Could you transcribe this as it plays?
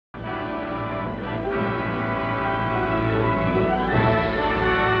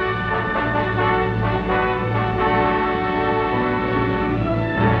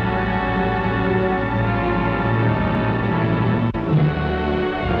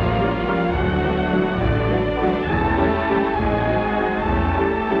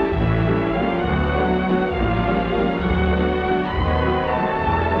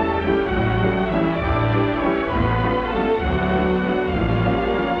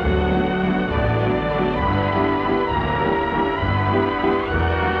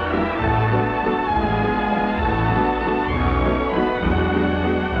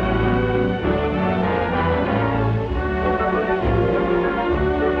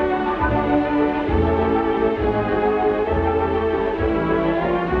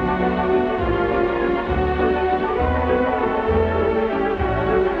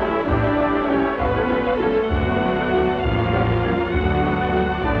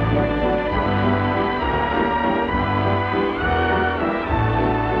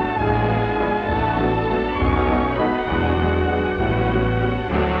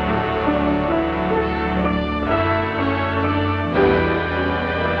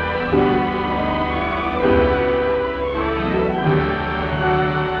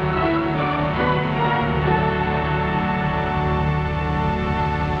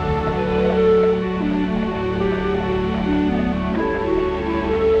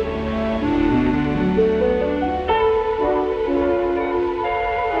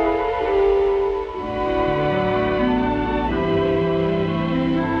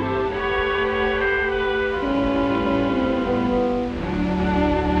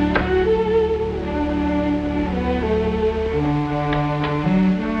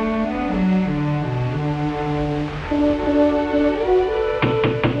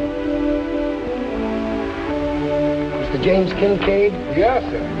Kincade? Yes,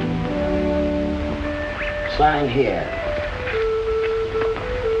 sir. Sign here.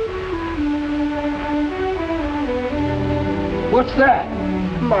 What's that?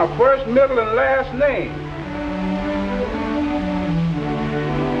 My first, middle, and last name.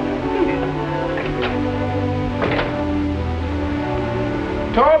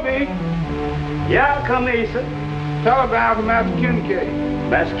 Toby. Yeah, come here, sir. Telegram from Master Kincade.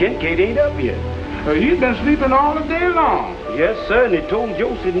 Master Kincade ain't up yet. He's been sleeping all the day long. Yes, sir, and he told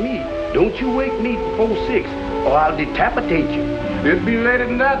Joseph and me, don't you wake me before 6, or I'll decapitate you. It'll be later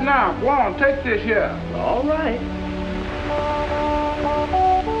than that now. Go on, take this here. All right.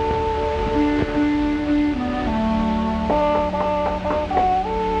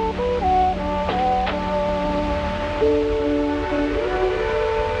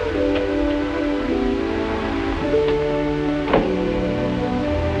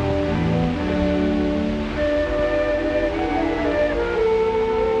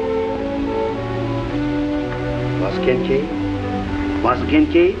 Kincade? Master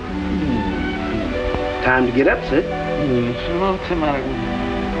Kincade? Time to get up, sir. What's the matter with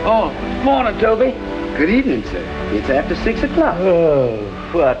you? Oh, morning, Toby. Good evening, sir. It's after 6 o'clock. Oh,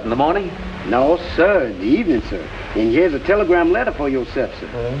 what, in the morning? No, sir, in the evening, sir. And here's a telegram letter for yourself,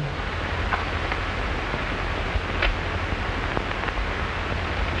 sir.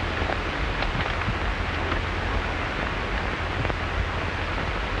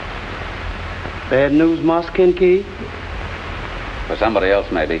 Bad news, Master Kincade? For somebody else,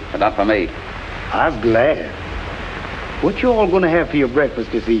 maybe, but not for me. I was glad. What you all gonna have for your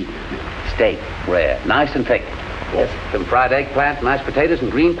breakfast this evening? Steak, rare, nice and thick. Yes. Some fried eggplant, mashed potatoes,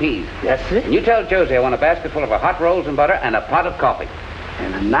 and green peas. Yes, sir. And you tell Josie I want a basket full of hot rolls and butter and a pot of coffee.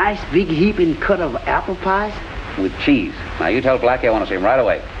 And a nice big heaping cut of apple pies? With cheese. Now, you tell Blackie I want to see him right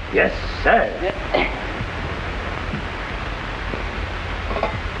away. Yes, sir.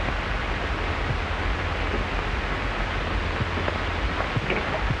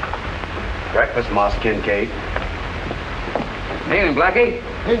 Breakfast, Master Kincade. Evening, Blackie.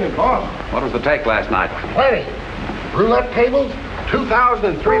 Evening, boss. What was the take last night? Plenty. Roulette tables,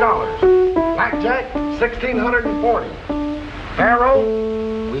 $2,003. Blackjack, $1,640. Faro,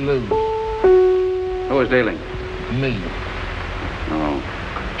 we lose. Who was dealing? Me. Oh.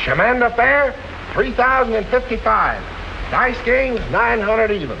 Shamanda Fair, $3,055. Dice games,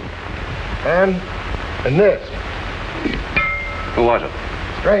 $900 even. And this. Who was it?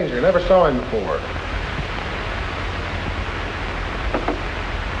 Stranger, never saw him before.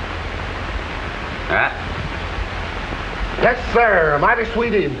 Ah, Yes, sir. Mighty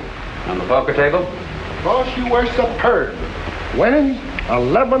sweet evening. on the poker table? Boss, you were superb. Winnings,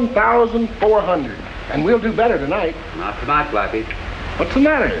 11,400. And we'll do better tonight. Not tonight, Blackie. What's the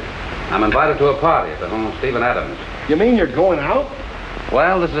matter? I'm invited to a party at the home of Stephen Adams. You mean you're going out?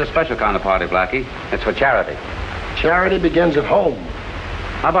 Well, this is a special kind of party, Blackie. It's for charity. Charity begins at home.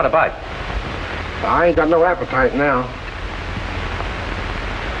 How about a bite? I ain't got no appetite now.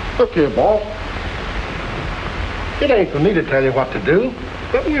 Look here, boss. It ain't for me to tell you what to do,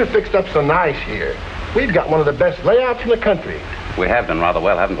 but we're fixed up so nice here. We've got one of the best layouts in the country. We have done rather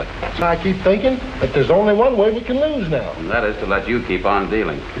well, haven't we? So I keep thinking that there's only one way we can lose now. And that is to let you keep on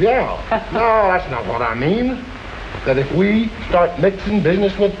dealing. Yeah. No, that's not what I mean. That if we start mixing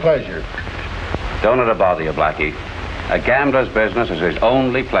business with pleasure. Don't let it bother you, Blackie. A gambler's business is his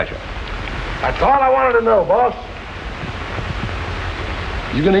only pleasure. That's all I wanted to know, boss.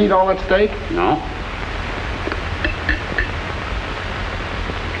 You gonna eat all that steak? No?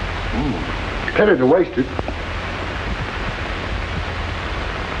 Pity to waste it.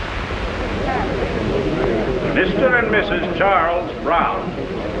 Mr. and Mrs. Charles Brown.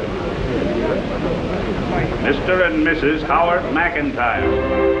 Mr. and Mrs. Howard McIntyre.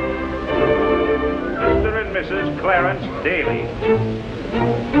 Mr. and Mrs. Clarence Daly.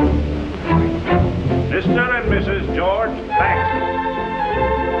 Mr. and Mrs. George Paxton.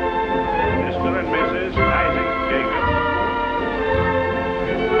 Mr. and Mrs. Isaac Jacobs.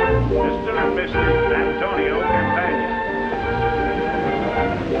 Mr. and Mrs. Antonio Campagna.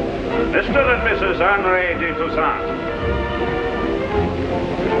 Mr. and Mrs. Henri de Toussaint.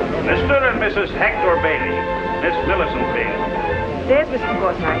 Mr. and Mrs. Hector Bailey. Miss Millicent Bailey. There's Mr.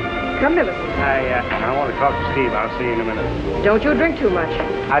 Forsythe. Come, Millicent. I want to talk to Steve. I'll see you in a minute. Don't you drink too much.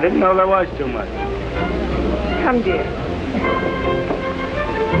 I didn't know there was too much. Come, dear.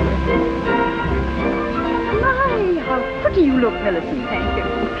 My, how pretty you look, Millicent. Thank you.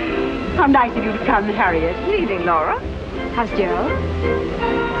 How nice of you to come, Harriet. Good evening, Laura. How's Gerald?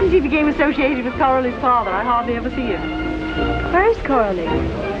 Since he became associated with Coralie's father, I hardly ever see him. Where is Coralie?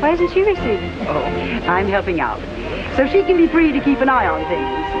 Why isn't she receiving? Oh, I'm helping out. so she can be free to keep an eye on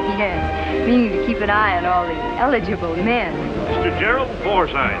things. Yes, meaning to keep an eye on all the eligible men. Mr. Gerald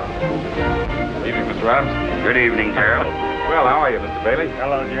Forsythe. Evening, Mr. Adams. Good evening, Gerald. Well, how are you, Mr. Bailey?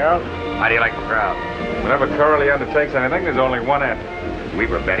 Hello, Gerald. How do you like the crowd? Whenever Coralie undertakes anything, there's only one end. We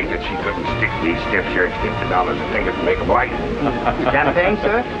were betting that she couldn't stick these stiff shirts $50 a ticket and make them white. Champagne,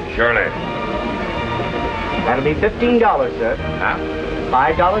 sir? Surely. That'll be $15, sir. Huh?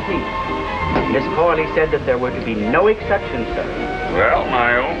 $5 each. Miss Coralie said that there were to be no exceptions, sir. Well,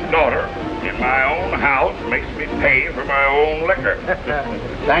 my own daughter in my own house makes me pay for my own liquor.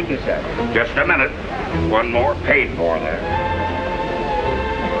 Thank you, sir. Just a minute. One more paid for there.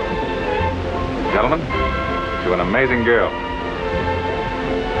 Gentlemen, to an amazing girl.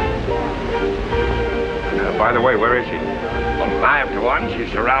 By the way, where is she? Well, 5 to 1,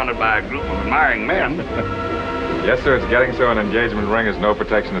 she's surrounded by a group of admiring men. Yes, sir, it's getting so an engagement ring is no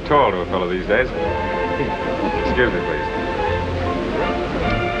protection at all to a fellow these days. Excuse me, please.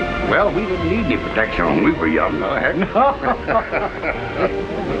 Well, we didn't need any protection when we were young, though, heck.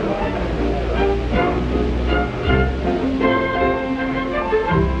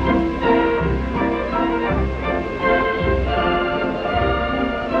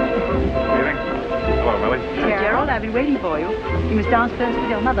 Gerald, I've been waiting for you. You must dance first with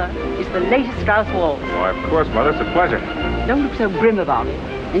your mother. It's the latest Strauss waltz. Oh, of course, Mother. It's a pleasure. Don't look so grim about it.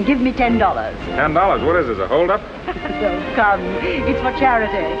 And give me $10. $10? What is this, a hold-up? Don't come. It's for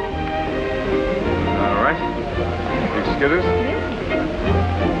charity. All right. Excuse us?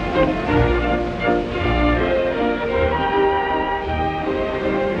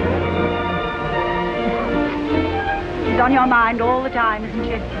 She's on your mind all the time, isn't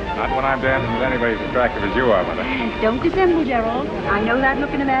she? Not when I'm dancing with anybody as attractive as you are, Mother. Don't dissemble, Gerald. I know that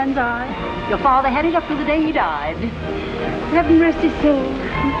look in a man's eye. Your father had it up to the day he died. Heaven rest his soul.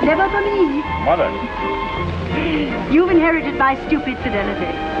 Never for me. Mother. You've inherited my stupid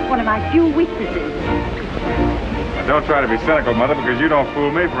fidelity. One of my few weaknesses. Now, don't try to be cynical, Mother, because you don't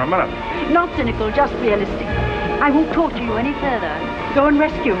fool me for a minute. Not cynical, just realistic. I won't torture you any further. Go and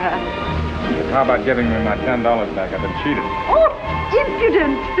rescue her. How about giving me my $10 back? I've been cheated. Oh,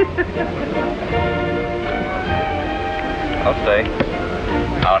 impudent! I'll stay.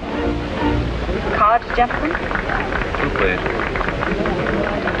 Out. Cards, gentlemen? 2, please.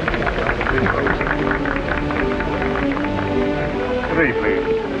 Three, please.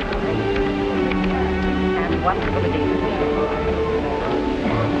 And one for the deal.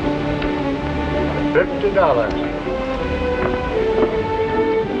 $50.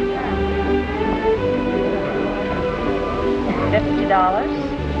 $50.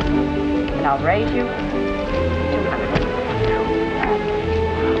 And I'll raise you 200.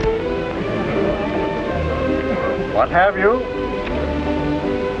 What have you?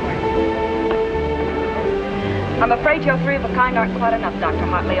 I'm afraid your 3 of a kind aren't quite enough, Dr.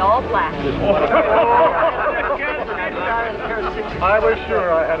 Hartley. All black. I was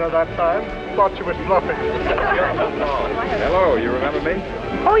sure I had her that time. Thought she was bluffing. Hello, you remember me?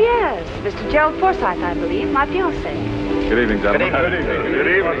 Oh, yes. Mr. Gerald Forsythe, I believe. My fiancé. Good evening, gentlemen. Good evening. Good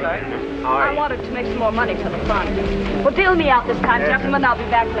evening. I wanted to make some more money for the fund. Well, deal me out this time, gentlemen. I'll be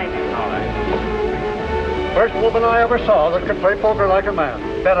back later. All right. First woman I ever saw that could play poker like a man.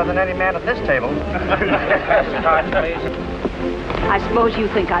 Better than any man at this table. Cards, please. I suppose you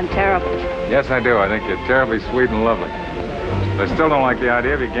think I'm terrible. Yes, I do. I think you're terribly sweet and lovely. But I still don't like the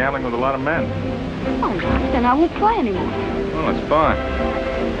idea of you gambling with a lot of men. All right, then I won't play anymore. Well, it's fine.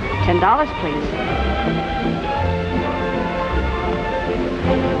 $10, please.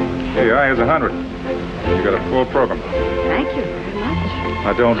 Here you are. Here's 100. You got a full program. Thank you very much.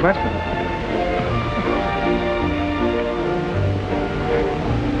 Now, don't mention it.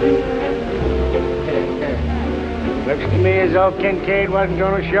 Looks to me as though Kincade wasn't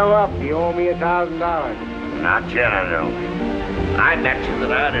going to show up. You owe me $1,000. Not yet, I don't. I bet you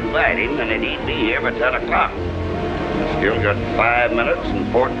that I'd invite him and that he'd be here by 10 o'clock. Still got 5 minutes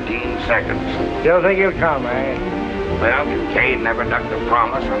and 14 seconds. Still think he'll come, eh? Well, Kincade never ducked a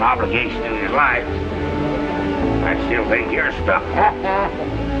promise or an obligation in his life. I still think you're stuck.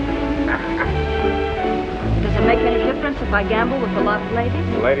 Does it make any difference if I gamble with a lot of ladies?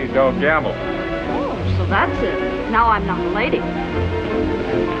 Ladies don't gamble. Oh, so that's it. Now I'm not a lady.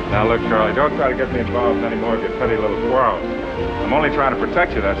 Now, look, Charlie, don't try to get me involved in any more of your petty little quarrels. I'm only trying to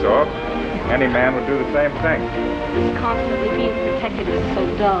protect you, that's all. Any man would do the same thing. This constantly being protected is so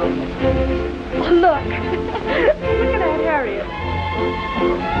dull. Oh, look. Look at that Harriet.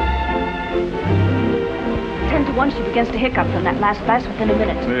 10 to 1, she begins to hiccup from that last glass within a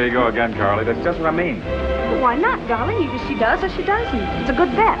minute. There you go again, Carly. That's just what I mean. Well, why not, darling? Either she does or she doesn't. It's a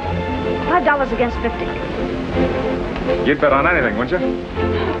good bet. $5 against 50. You'd bet on anything, wouldn't you?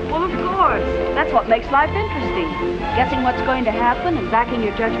 Well, of course. That's what makes life interesting. Guessing what's going to happen and backing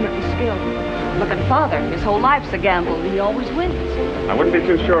your judgment with skill. Look at Father. His whole life's a gamble, and he always wins. I wouldn't be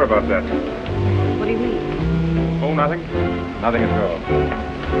too sure about that. What do you mean? Oh, nothing. Nothing at all.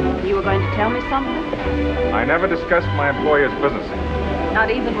 You were going to tell me something? I never discussed my employer's business. Not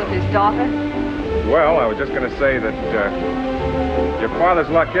even with his daughter? Well, I was just going to say that your father's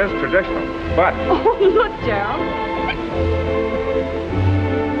luck is traditional, but... Oh, look, Gerald.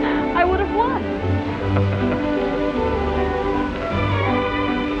 I would have won.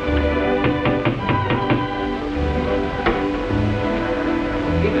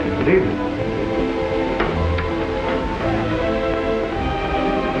 Good evening.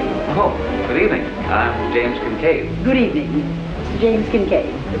 Oh, good evening. I'm James Kincade. Good evening, Mr. James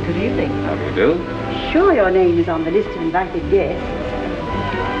Kincade. Good evening. How do you do? Sure your name is on the list of invited guests.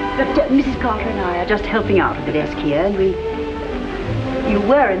 But Mrs. Carter and I are just helping out at the desk here, and you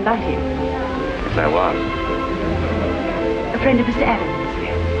were invited. Yes, I was. A friend of Mr. Adams.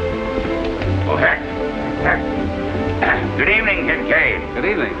 Oh, heck. Good evening, Kincade. Good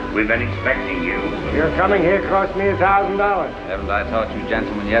evening. We've been expecting you. Your coming here cost me $1,000. Haven't I taught you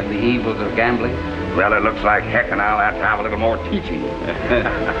gentlemen yet the evils of gambling? Well, it looks like Heck and I'll have to have a little more teaching.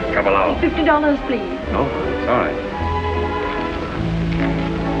 Come along. $50, please. Oh, sorry.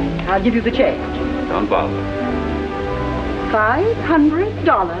 I'll give you the change. Don't bother. $500.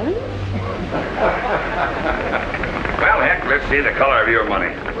 Well, Heck, let's see the color of your money.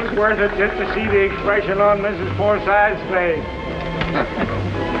 It was worth it just to see the expression on Mrs. Forsythe's face.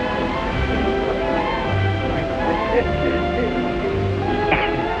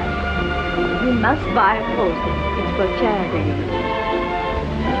 You must buy a poster. It's for charity.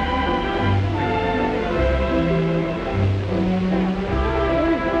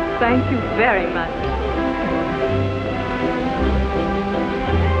 Thank you very much.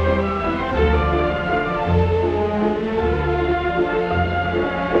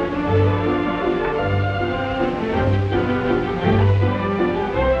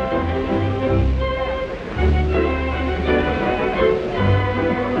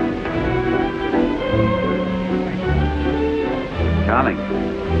 Darling,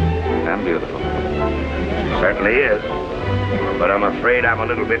 and beautiful. Certainly is. But I'm afraid I'm a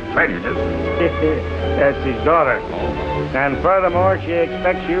little bit prejudiced. That's his daughter. And furthermore, she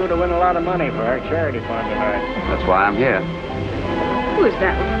expects you to win a lot of money for her charity fund tonight. That's why I'm here. Who is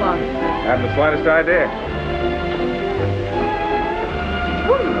that with Father? I haven't the slightest idea.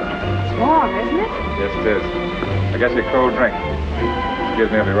 It's warm, isn't it? Yes, it is. I guess a cold drink. Excuse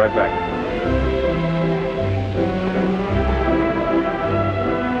me, I'll be right back.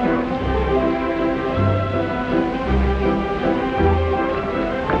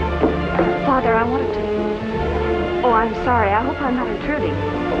 Father, I wanted to... Oh, I'm sorry. I hope I'm not intruding.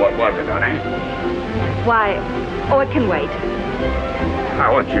 What was it, honey? Why... Oh, it can wait. I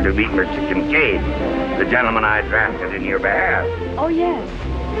want you to meet Mr. Kincade, the gentleman I drafted in your behalf. Oh, yes.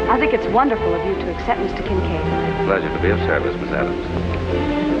 I think it's wonderful of you to accept Mr. Kincade. Pleasure to be of service, Miss Adams.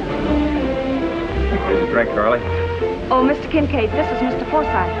 Here's a drink, Coralie. Oh, Mr. Kincade, this is Mr.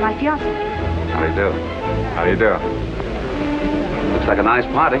 Forsythe, my fiancé. How do you do? How do you do? Looks like a nice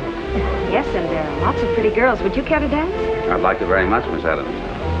party. Yes, and there are lots of pretty girls. Would you care to dance? I'd like to very much, Miss Adams.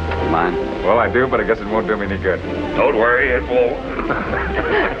 You mind? Well, I do, but I guess it won't do me any good. Don't worry, it won't.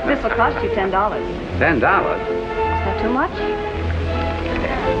 This will cost you $10. $10? Is that too much?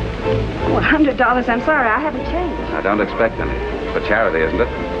 Well, $100, I'm sorry, I haven't changed. I don't expect any. For charity, isn't it?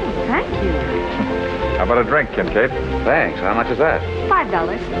 Thank you. How about a drink, Kincade? Thanks. How much is that? $5.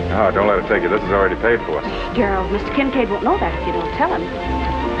 Oh, don't let it take you. This is already paid for. Gerald, Mr. Kincade won't know that if you don't tell him.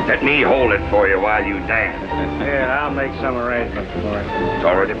 Let me hold it for you while you dance. Here, I'll make some arrangements for it. It's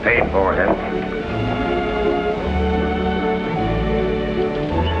already paid for, Heck.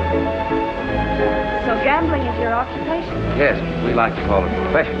 So gambling is your occupation? Yes, we like to call it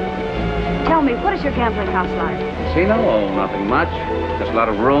profession. Tell me, what is your gambling house like? Casino? Oh, nothing much. Just a lot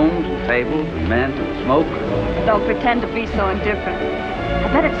of rooms and tables and men and smoke. Don't pretend to be so indifferent. I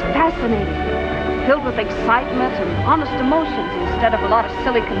bet it's fascinating. Filled with excitement and honest emotions instead of a lot of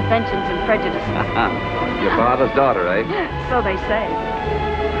silly conventions and prejudices. Your father's daughter, eh? So they say.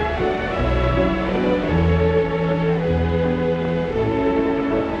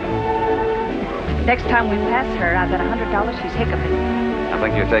 Next time we pass her, I bet $100 she's hiccuping. I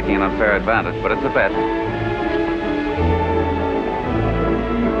think you're taking an unfair advantage, but it's a bet.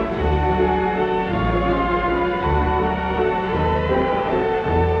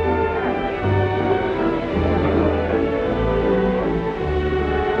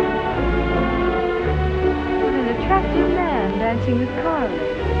 What an attractive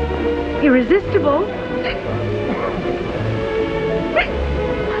Irresistible.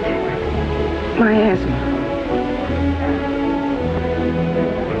 My asthma.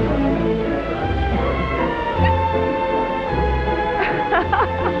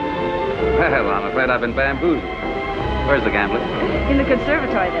 Well, I'm afraid I've been bamboozled. Where's the gambler? In the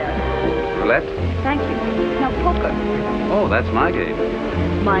conservatory there. Roulette? Thank you. No, poker. Oh, that's my game.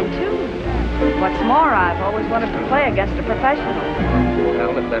 Mine, too. What's more, I've always wanted to play against a professional.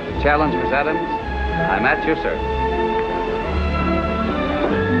 Well, if that's a challenge, Miss Adams, I'm at your service.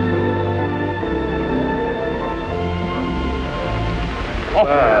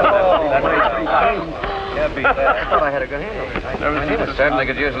 Can't beat that. I thought I had a good handle. I certainly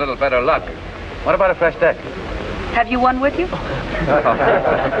could use a little better luck. What about a fresh deck? Have you one with you? I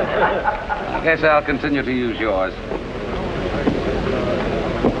guess I'll continue to use yours.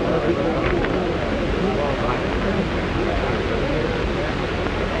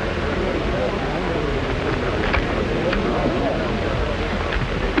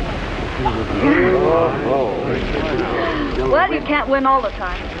 Well, you can't win all the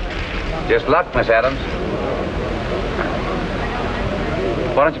time. Just luck, Miss Adams.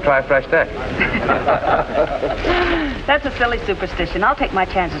 Why don't you try a fresh deck? That's a silly superstition. I'll take my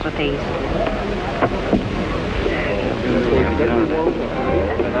chances with these.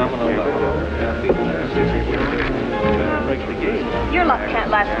 Your luck can't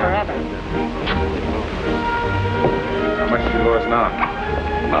last forever. How much did you lose now?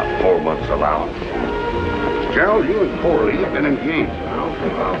 About 4 months allowance. Gerald, you and Coralie have been engaged now.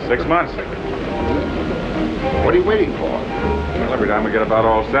 Well, 6 months. What are you waiting for? Well, every time we get about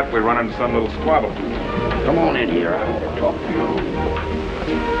all set, we run into some little squabble. Come on in here. I want to talk to you.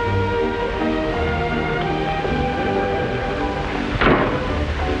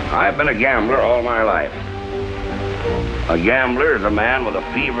 I've been a gambler all my life. A gambler is a man with a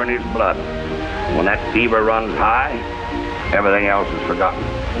fever in his blood. When that fever runs high, everything else is forgotten.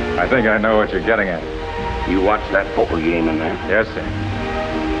 I think I know what you're getting at. You watched that poker game in there? Yes, sir.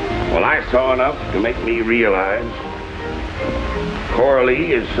 Well, I saw enough to make me realize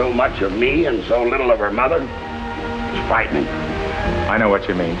Coralie is so much of me and so little of her mother. It's frightening. I know what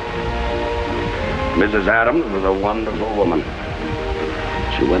you mean. Mrs. Adams was a wonderful woman.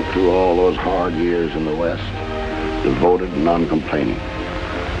 She went through all those hard years in the West, devoted and uncomplaining.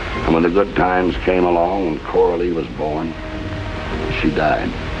 And when the good times came along and Coralie was born, she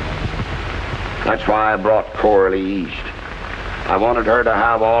died. That's why I brought Coralie east. I wanted her to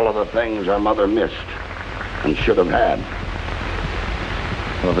have all of the things her mother missed and should have had.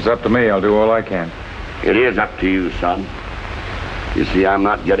 Well, if it's up to me, I'll do all I can. It is up to you, son. You see, I'm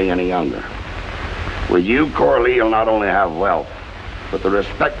not getting any younger. With you, Coralie will not only have wealth, but the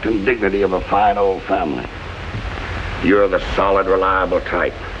respect and dignity of a fine old family. You're the solid, reliable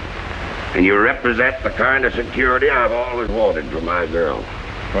type. And you represent the kind of security I've always wanted for my girl.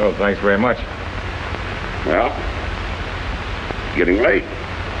 Well, thanks very much. Well, getting late.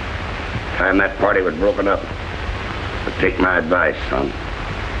 Time that party was broken up. But take my advice, son.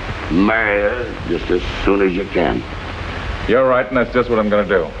 Marry her just as soon as you can. You're right, and that's just what I'm going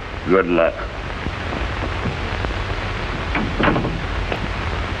to do. Good luck.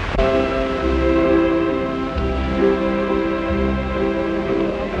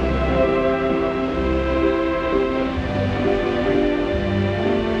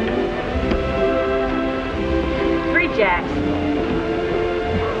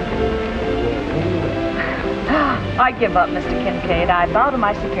 I give up, Mr. Kincade. I bow to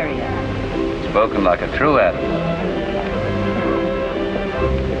my superior. Spoken like a true Adams.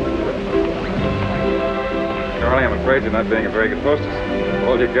 Charlie, I'm afraid you're not being a very good hostess.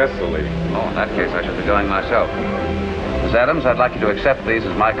 All your guests are leaving. Oh, in that case, I should be going myself. Miss Adams, I'd like you to accept these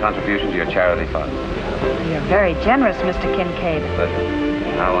as my contribution to your charity fund. You're very generous, Mr. Kincade. But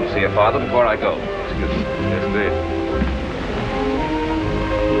I want to see your father before I go. Excuse me. Yes, indeed.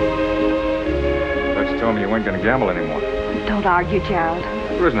 You told me you weren't going to gamble anymore. Don't argue, Gerald.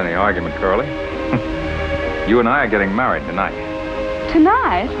 There isn't any argument, Coralie. You and I are getting married tonight.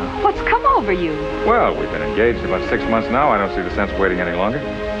 Tonight? What's come over you? Well, we've been engaged about 6 months now. I don't see the sense of waiting any longer.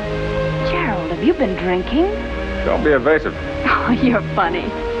 Gerald, have you been drinking? Don't be evasive. Oh, you're funny.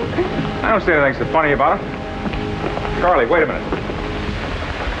 I don't see anything so funny about it. Coralie, wait a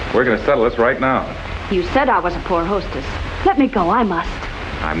minute. We're going to settle this right now. You said I was a poor hostess. Let me go. I must.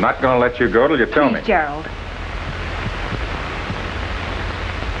 I'm not going to let you go till you tell me. Gerald.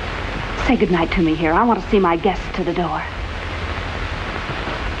 Say goodnight to me here. I want to see my guests to the door.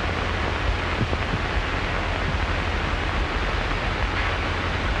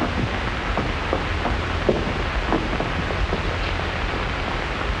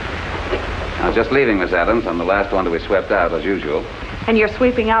 I was just leaving, Miss Adams. I'm the last one to be swept out, as usual. And you're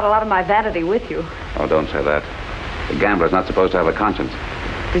sweeping out a lot of my vanity with you. Oh, don't say that. The gambler's not supposed to have a conscience.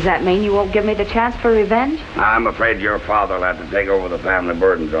 Does that mean you won't give me the chance for revenge? I'm afraid your father will have to take over the family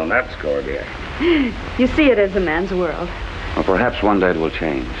burdens on that score, dear. You see, it is a man's world. Well, perhaps one day it will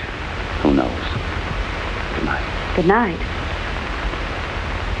change. Who knows? Good night. Good night.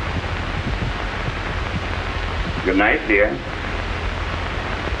 Good night, dear.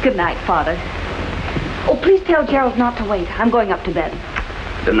 Good night, Father. Oh, please tell Gerald not to wait. I'm going up to bed.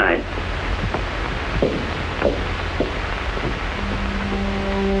 Good night.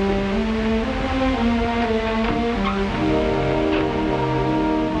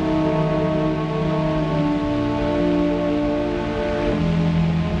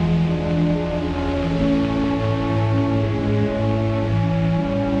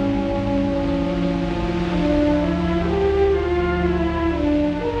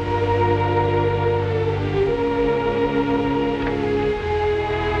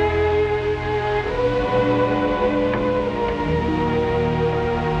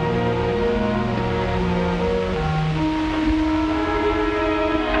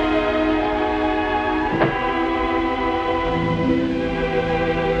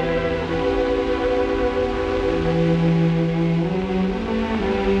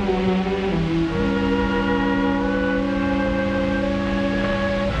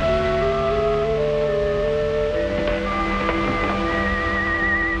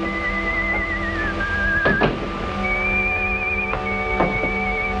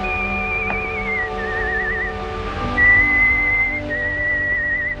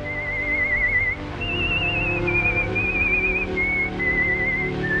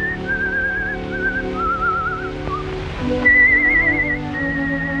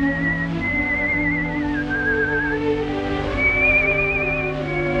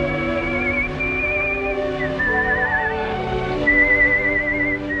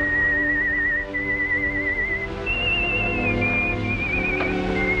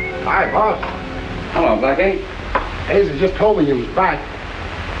 Hi, boss. Hello, Blackie. Hazel just told me you was back.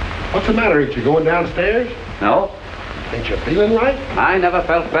 What's the matter? Ain't you going downstairs? No, Ain't you feeling right? I never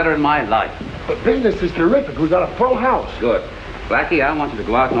felt better in my life. But business is terrific. We got a full house. Good. Blackie, I want you to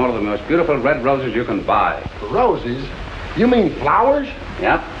go out and order the most beautiful red roses you can buy. Roses? You mean flowers?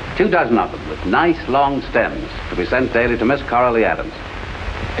 Yep, 24 of them with nice long stems to be sent daily to Miss Coralie Adams.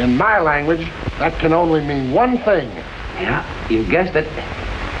 In my language, that can only mean one thing. Yeah, you guessed it.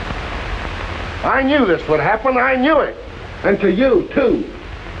 I knew this would happen. I knew it. And to you, too.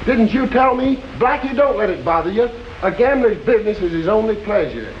 Didn't you tell me? Blackie, don't let it bother you. A gambler's business is his only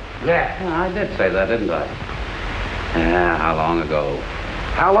pleasure. Yeah. I did say that, didn't I? Yeah, how long ago?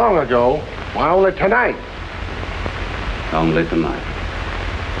 How long ago? Why, only tonight. Only tonight.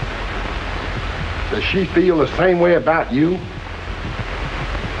 Does she feel the same way about you?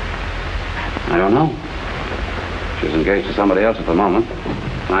 I don't know. She's engaged to somebody else at the moment.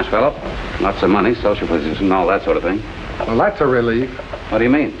 Nice fellow. Lots of money, social position, all that sort of thing. Well, that's a relief. What do you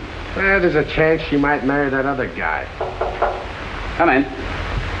mean? There's a chance she might marry that other guy. Come in.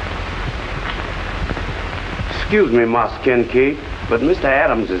 Excuse me, Mas Kincade, but Mr.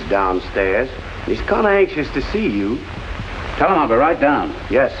 Adams is downstairs. He's kind of anxious to see you. Tell him I'll be right down.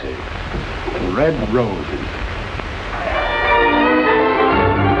 Yes, sir. Red roses.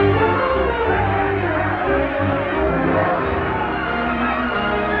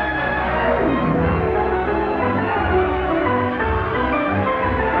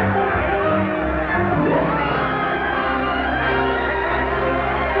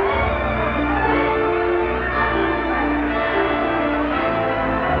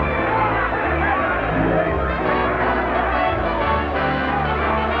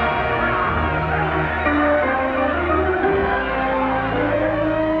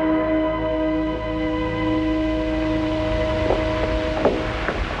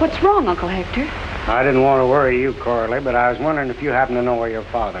 What's wrong, Uncle Hector? I didn't want to worry you, Coralie, but I was wondering if you happen to know where your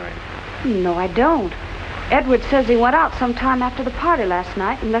father is. No, I don't. Edward says he went out sometime after the party last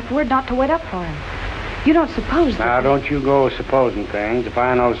night and left word not to wait up for him. You don't suppose that... Now, don't you go supposing things. If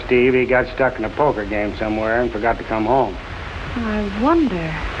I know Steve, he got stuck in a poker game somewhere and forgot to come home. I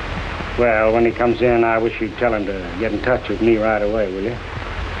wonder. Well, when he comes in, I wish you'd tell him to get in touch with me right away, will you?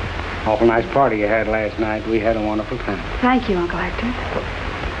 Awful nice party you had last night. We had a wonderful time. Thank you, Uncle Hector.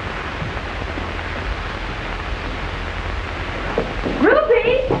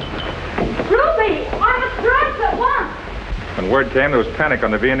 Ruby! I must drive at once! When word came, there was panic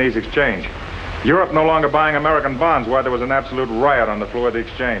on the Viennese exchange. Europe no longer buying American bonds, why there was an absolute riot on the floor of the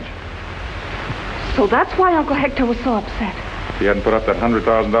exchange. So that's why Uncle Hector was so upset. he hadn't put up that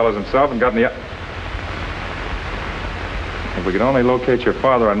 $100,000 himself and gotten the... If we could only locate your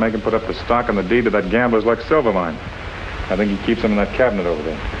father and make him put up the stock and the deed to that gambler's luck silver mine. I think he keeps them in that cabinet over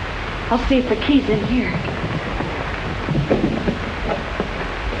there. I'll see if the key's in here.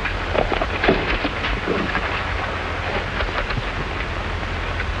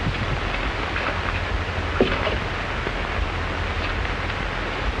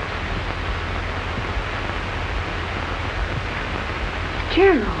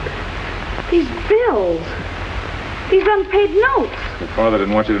 Gerald, these bills. These unpaid notes. Your father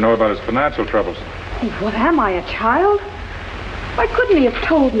didn't want you to know about his financial troubles. What am I, a child? Why couldn't he have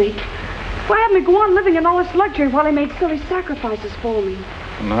told me? Why have me go on living in all this luxury while he made silly sacrifices for me?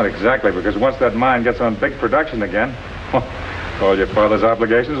 Well, not exactly, because once that mine gets on big production again, all your father's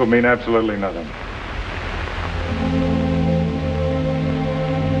obligations will mean absolutely nothing.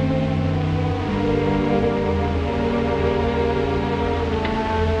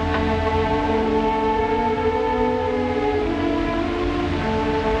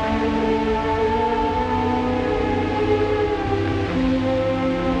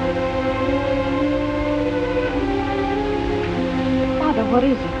 What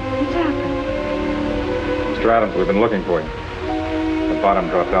is it? What's happened? Mr. Adams, we've been looking for you. The bottom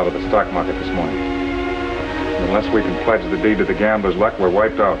dropped out of the stock market this morning. Unless we can pledge the deed to the gambler's luck, we're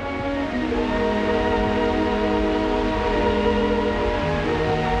wiped out.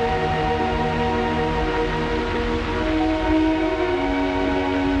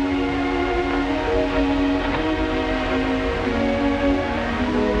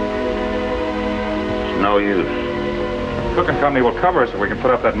 It's no use. Cook and Company will cover us if we can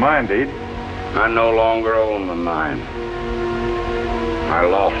put up that mine deed. I no longer own the mine. I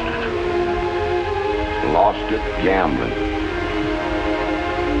lost it. Lost it gambling.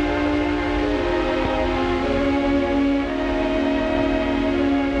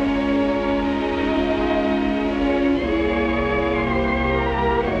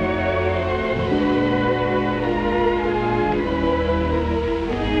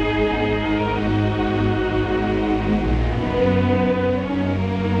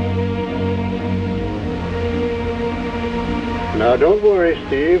 Now, don't worry,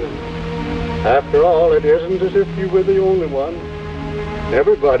 Steve. After all, it isn't as if you were the only one.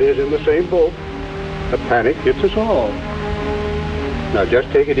 Everybody is in the same boat. A panic hits us all. Now, just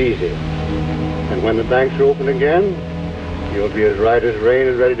take it easy. And when the banks are open again, you'll be as right as rain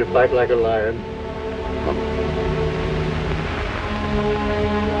and ready to fight like a lion.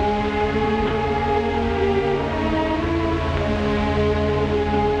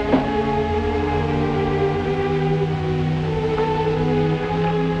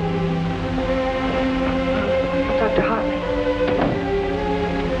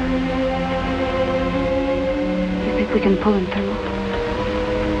 We can pull him through.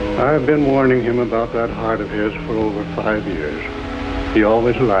 I've been warning him about that heart of his for over 5 years. He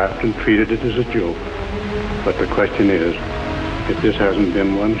always laughed and treated it as a joke. But the question is, if this hasn't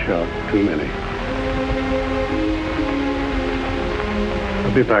been one shot too many.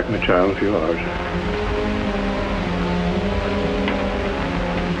 I'll be back, my child, in a few hours.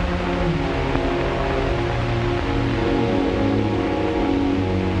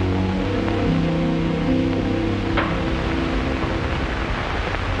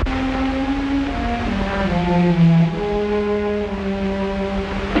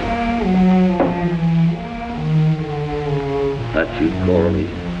 That's you, Coralie?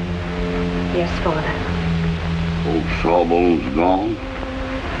 Yes, Father. Old Sawbone's gone?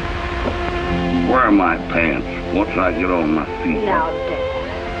 Where are my pants? Once I get on my feet. Now, Dad.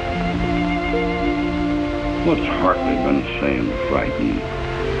 What's Hartley been saying to frighten you?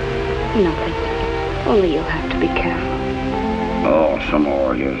 Nothing. Only you'll have to be careful. Oh, some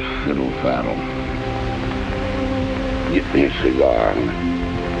more of his fiddle-faddle. Get me a cigar.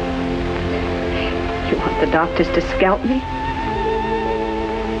 You want the doctors to scalp me?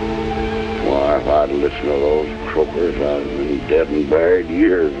 Why, if I'd listened to those croakers, I'd have been dead and buried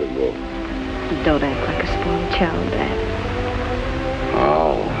years ago. Don't act like a spoiled child, Dad.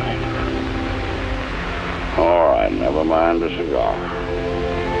 All right. All right, never mind the cigar.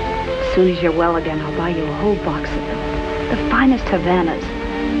 As soon as you're well again, I'll buy you a whole box of them. The finest Havanas.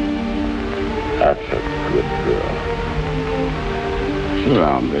 That's a good girl. Sit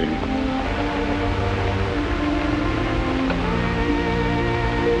down, baby.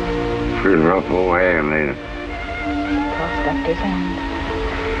 Pretty rough old hand, ain't it? Paul stuffed his hand.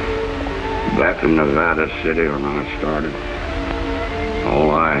 Back in Nevada City when I started,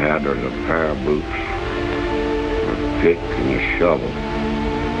 all I had was a pair of boots, a pick and a shovel.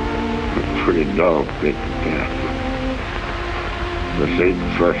 A pretty dull pick at that. This ain't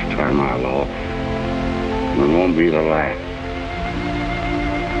the first time I lost. It won't be the last.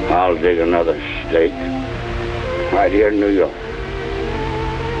 I'll dig another stake right here in New York.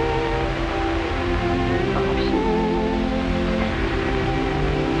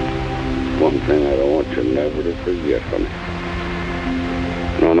 One thing I don't want you never to forget, honey.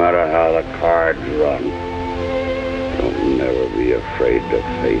 No matter how the cards run, don't never be afraid to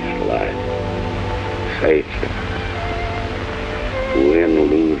face life. Face it. Win,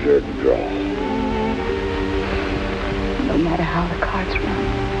 lose, or draw. No matter how the cards run.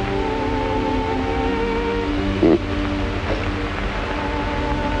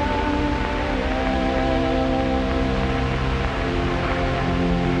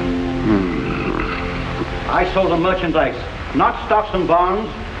 I sold them merchandise, not stocks and bonds,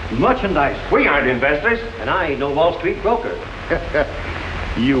 merchandise. We aren't investors. And I ain't no Wall Street broker.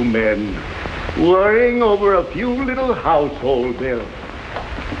 You men, worrying over a few little household bills.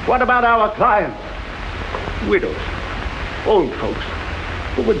 What about our clients? Widows, old folks,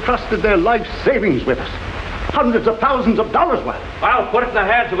 who entrusted their life savings with us. Hundreds of thousands of dollars worth. I'll put it in the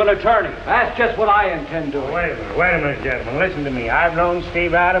hands of an attorney. That's just what I intend doing. Wait a minute, gentlemen. Listen to me. I've known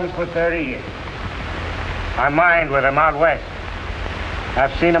Steve Adams for 30 years. I mined with him out west.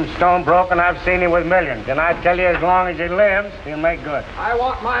 I've seen him stone broke, and I've seen him with millions. And I tell you, as long as he lives, he'll make good. I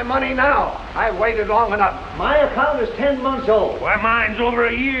want my money now. I've waited long enough. My account is 10 months old. Why, mine's over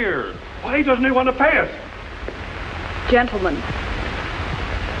a year. Why doesn't he want to pay us? Gentlemen,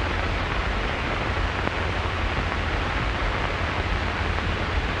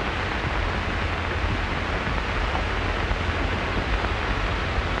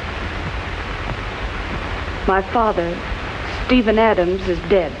 my father, Stephen Adams, is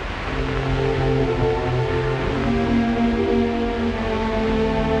dead.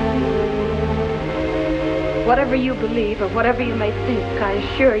 Whatever you believe or whatever you may think, I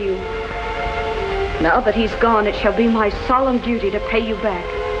assure you, now that he's gone, it shall be my solemn duty to pay you back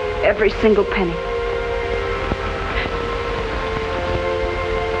every single penny.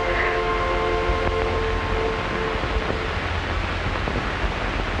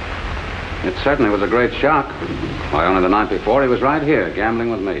 It certainly was a great shock. Why, only the night before, he was right here, gambling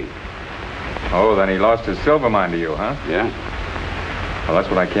with me. Oh, then he lost his silver mine to you, huh? Yeah. Well, that's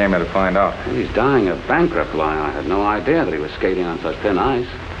what I came here to find out. Well, he's dying of bankrupt. Why, I had no idea that he was skating on such thin ice.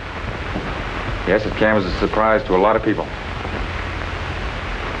 Yes, it came as a surprise to a lot of people.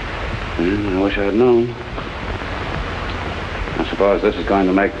 I wish I had known. I suppose this is going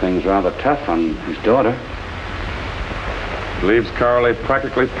to make things rather tough on his daughter. Leaves Coralie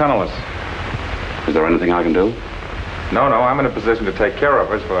practically penniless. Is there anything I can do? No, I'm in a position to take care of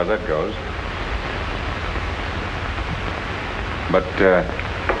her as far as that goes. But,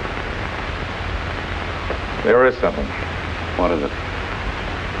 there is something. What is it?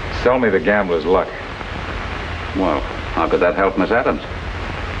 Sell me the gambler's luck. Well, how could that help Miss Adams?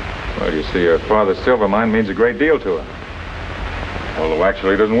 Well, you see, her father's silver mine means a great deal to her. Although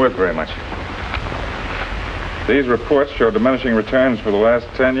actually it isn't worth very much. These reports show diminishing returns for the last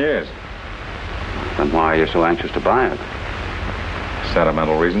 10 years. Then why are you so anxious to buy it?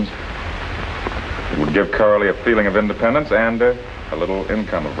 Sentimental reasons. It would give Coralie a feeling of independence and a little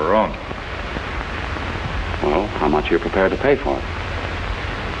income of her own. Well, how much are you prepared to pay for it?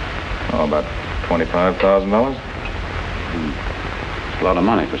 Oh, about $25,000. It's a lot of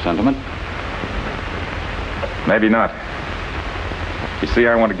money for sentiment. Maybe not. You see,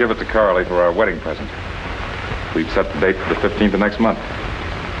 I want to give it to Coralie for our wedding present. We've set the date for the 15th of next month.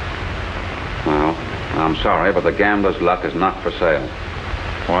 Well, I'm sorry, but the gambler's luck is not for sale.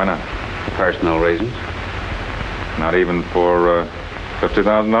 Why not? Personal reasons. Not even for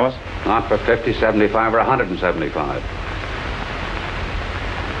 $50,000? Not for 50, 75, or 175.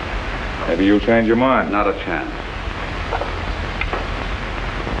 Maybe you'll change your mind. Not a chance.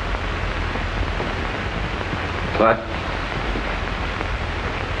 But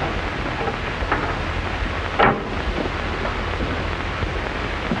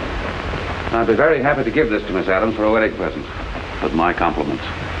I'd be very happy to give this to Miss Adams for a wedding present. With my compliments.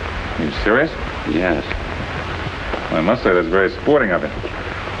 Are you serious? Yes. Well, I must say that's very sporting of you.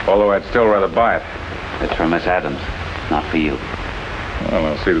 Although I'd still rather buy it. It's for Miss Adams, not for you. Well,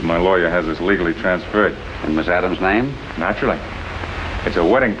 I'll see that my lawyer has this legally transferred. In Miss Adams' name? Naturally. It's a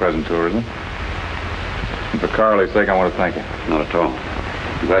wedding present to her, isn't it? And for Coralie's sake, I want to thank you. Not at all.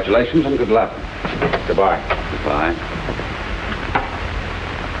 Congratulations and good luck. Goodbye. Goodbye.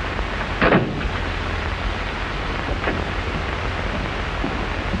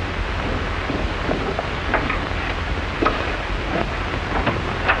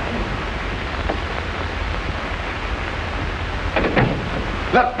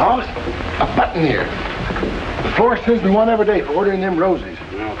 Look, boss, a button here. The floor says we won every day for ordering them roses.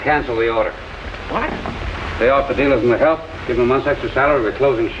 No, cancel the order. What? Pay off the dealers and the help. Give them a month's extra salary. We're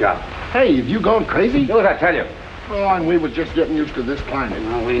closing shop. Hey, have you gone crazy? Do as I tell you. Oh, and we was just getting used to this climate.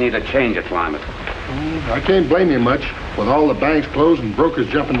 Well, we need a change of climate. I can't blame you much. With all the banks closed and brokers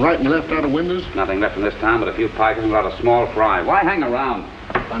jumping right and left out of windows. Nothing left in this town but a few pikers and a lot of small fry. Why hang around?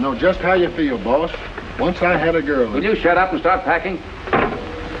 I know just how you feel, boss. Once I had a girl. Will you shut up and start packing?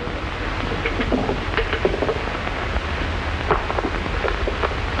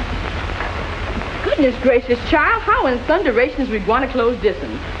 Goodness gracious, child, how in thunderations we'd want to close this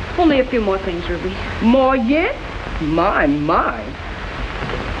one? Only a few more things, Ruby. More yet? My.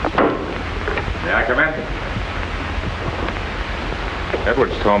 May I come in?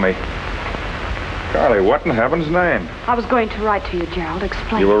 Edwards told me. Charlie, what in heaven's name? I was going to write to you, Gerald,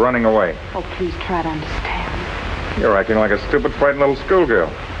 explain. You were running away. Oh, please try to understand. You're acting like a stupid, frightened little schoolgirl.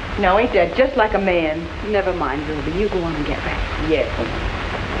 Now, ain't that just like a man? Never mind, Ruby. You go on and get ready. Yes.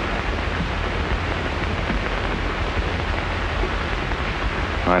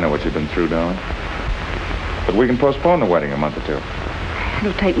 I know what you've been through, darling. But we can postpone the wedding a month or two.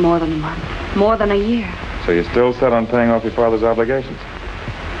 It'll take more than a month. More than a year. So you're still set on paying off your father's obligations?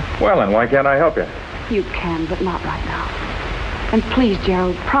 Well, then, why can't I help you? You can, but not right now. And please,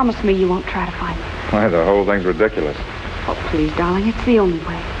 Gerald, promise me you won't try to find me. Why, the whole thing's ridiculous. Oh, please, darling, it's the only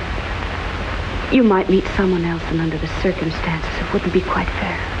way. You might meet someone else, and under the circumstances, it wouldn't be quite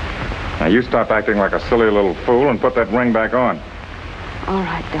fair. Now, you stop acting like a silly little fool and put that ring back on. All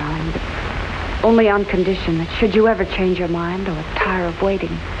right, darling, but only on condition that should you ever change your mind or tire of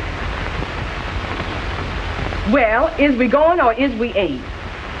waiting. Well, is we going or is we ain't?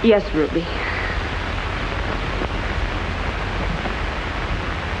 Yes, Ruby.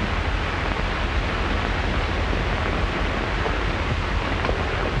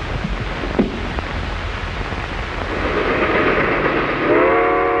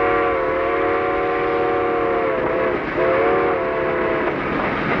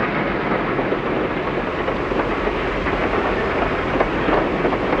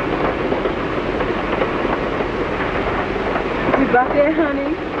 About there,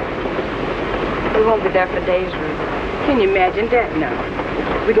 honey? We won't be there for days, Ruby. Can you imagine that now?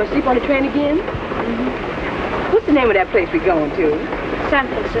 We gonna sleep on the train again? Mm-hmm. What's the name of that place we're going to? San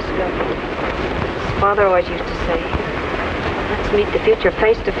Francisco. His father always used to say, let's meet the future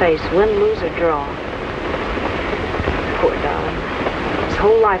face to face, win, lose, or draw. Poor darling. His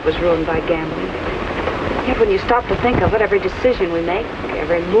whole life was ruined by gambling. Yet when you stop to think of it, every decision we make,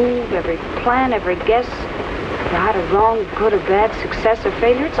 every move, every plan, every guess, right or wrong, good or bad, success or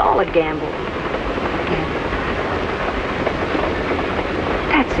failure, it's all a gamble.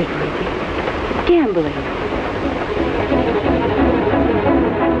 That's it, Ruby. Gambling.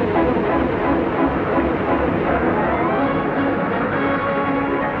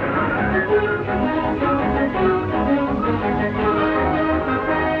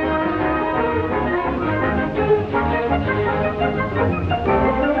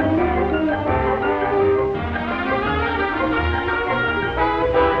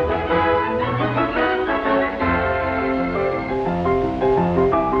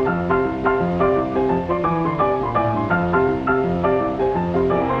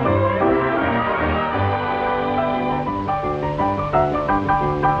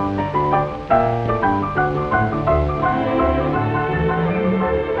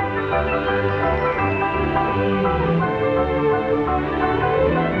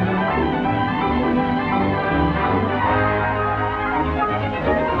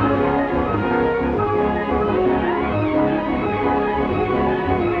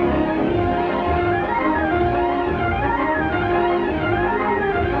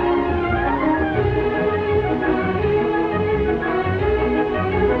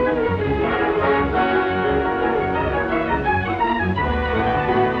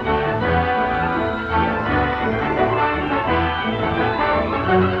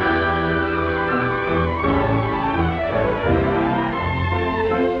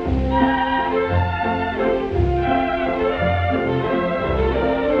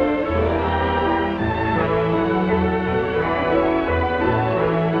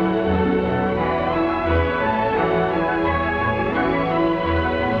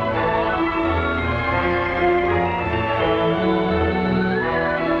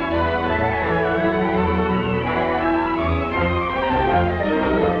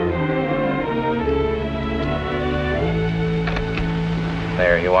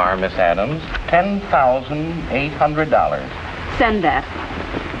 There you are, Miss Adams. $10,800. Send that.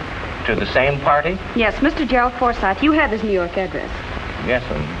 To the same party? Yes, Mr. Gerald Forsythe. You have his New York address. Yes,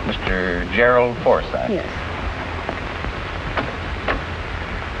 and Mr. Gerald Forsythe. Yes.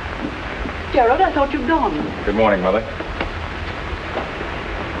 Gerald, I thought you'd gone. Good morning, Mother.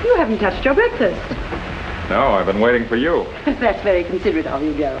 You haven't touched your breakfast. No, I've been waiting for you. That's very considerate of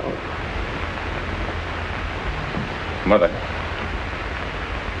you, Gerald. Mother.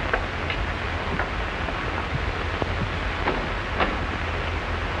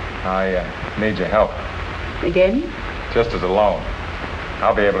 I need your help. Again? Just as a loan.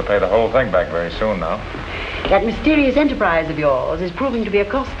 I'll be able to pay the whole thing back very soon now. That mysterious enterprise of yours is proving to be a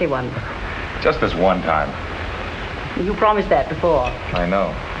costly one. Just this one time. You promised that before. I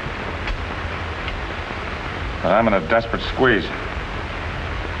know. But I'm in a desperate squeeze.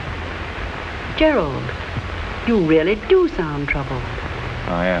 Gerald, you really do sound troubled.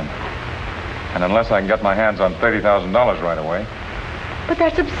 I am. And unless I can get my hands on $30,000 right away. But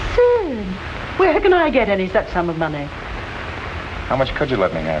that's absurd. Where can I get any such sum of money? How much could you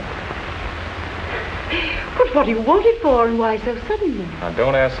let me have? But what do you want it for, and why so suddenly? Now,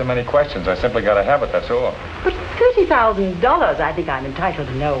 don't ask so many questions. I simply got to have it, that's all. But $30,000, I think I'm entitled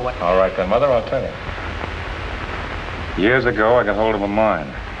to know what... All right, then, Mother, I'll tell you. Years ago, I got hold of a mine.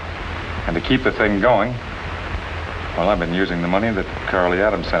 And to keep the thing going, well, I've been using the money that Coralie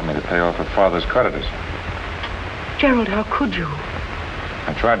Adams sent me to pay off her father's creditors. Gerald, how could you?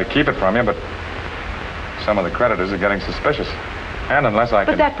 I tried to keep it from you, but some of the creditors are getting suspicious. And unless I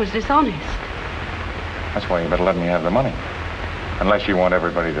can... But that was dishonest. That's why you better let me have the money. Unless you want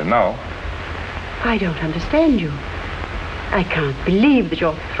everybody to know. I don't understand you. I can't believe that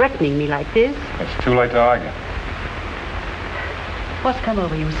you're threatening me like this. It's too late to argue. What's come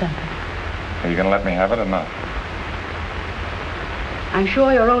over you, something? Are you going to let me have it or not? I'm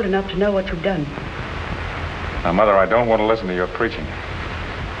sure you're old enough to know what you've done. Now, Mother, I don't want to listen to your preaching.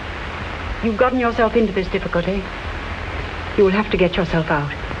 You've gotten yourself into this difficulty. You will have to get yourself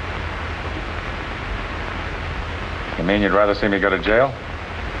out. You mean you'd rather see me go to jail?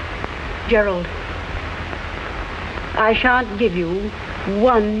 Gerald, I shan't give you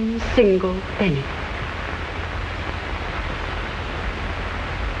one single penny.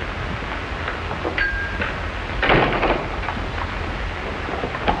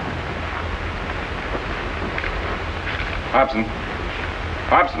 Hobson.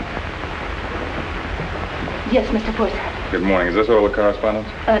 Hobson. Yes, Mr. Forsythe. Good morning. Is this all the correspondence?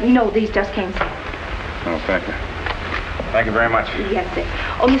 No, these just came, sir. Oh, thank you. Thank you very much. Yes, sir.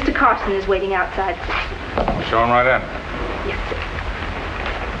 Oh, Mr. Carson is waiting outside. I'll show him right in. Yes, sir.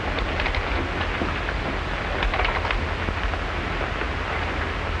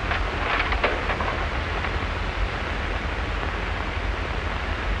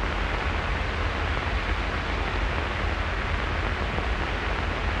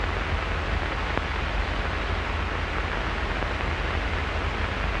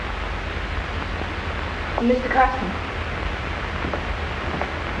 Mr. Carson.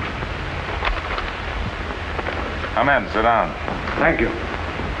 Come in. Sit down. Thank you.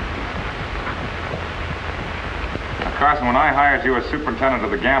 Now, Carson, when I hired you as superintendent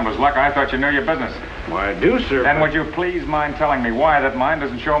of the Gamblers' Luck, I thought you knew your business. Why, I do, sir. Then would you please mind telling me why that mine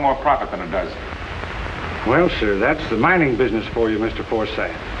doesn't show more profit than it does? Well, sir, that's the mining business for you, Mr.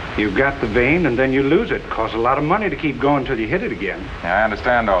 Forsythe. You've got the vein, and then you lose it. Costs a lot of money to keep going till you hit it again. Yeah, I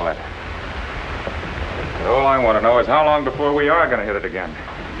understand all that. But all I want to know is how long before we are going to hit it again.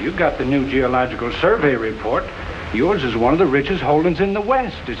 You got the new geological survey report. Yours is one of the richest holdings in the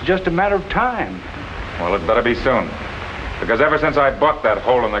West. It's just a matter of time. Well, it better be soon. Because ever since I bought that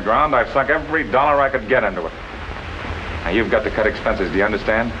hole in the ground, I've sunk every dollar I could get into it. Now, you've got to cut expenses, do you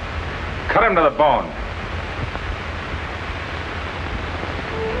understand? Cut him to the bone.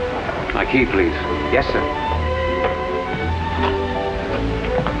 My key, please. Yes, sir.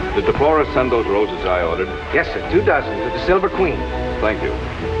 Did the florist send those roses I ordered? Yes, sir. 2 dozen to the Silver Queen. Thank you.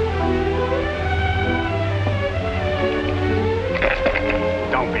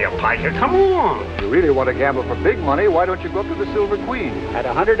 Don't be a piker. Come on. If you really want to gamble for big money, why don't you go up to the Silver Queen? At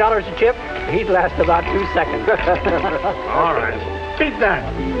 $100 a chip, he'd last about 2 seconds. All right. Beat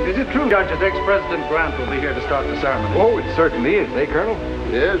that. Is it true, Judge, that ex-President Grant will be here to start the ceremony? Oh, it certainly is, eh, Colonel?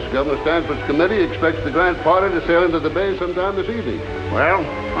 Yes, Governor Stanford's committee expects the Grant party to sail into the bay sometime this evening. Well,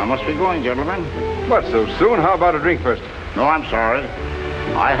 I must be going, gentlemen. What, so soon? How about a drink first? No, I'm sorry.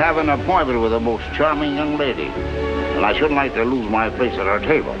 I have an appointment with a most charming young lady, and I shouldn't like to lose my place at our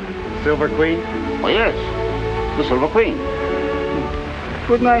table. Silver Queen? Oh, yes, the Silver Queen.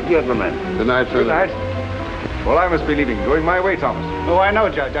 Good night, gentlemen. Good night, sir. Good night. Well, I must be leaving. Going my way, Thomas. Oh, I know,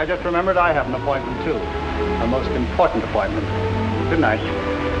 Judge. I just remembered I have an appointment, too. A most important appointment. Good night.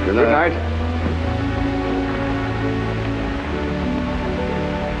 Good night. Good night.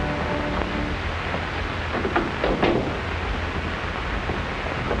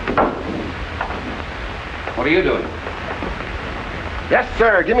 What are you doing? Yes,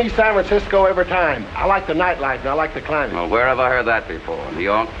 sir. Give me San Francisco every time. I like the nightlife and I like the climate. Well, where have I heard that before? New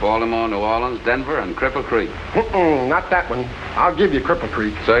York, Baltimore, New Orleans, Denver, and Cripple Creek. Not that one. I'll give you Cripple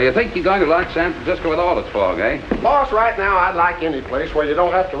Creek. So you think you're going to like San Francisco with all its fog, eh? Boss, right now I'd like any place where you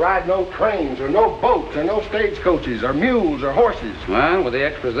don't have to ride no trains or no boats or no stagecoaches or mules or horses. Well, with the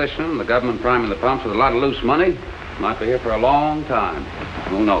exposition and the government priming the pumps with a lot of loose money, might be here for a long time.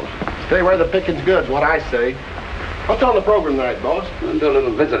 Who knows? Stay where the picking's good's what I say. What's on the program tonight, boss? I'll do a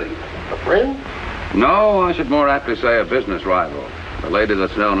little visiting. A friend? No, I should more aptly say a business rival. The lady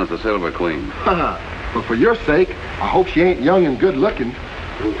that's known as the Silver Queen. Well, for your sake, I hope she ain't young and good looking.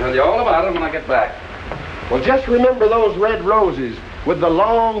 I'll tell you all about it when I get back. Well, just remember those red roses with the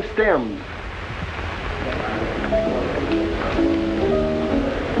long stems.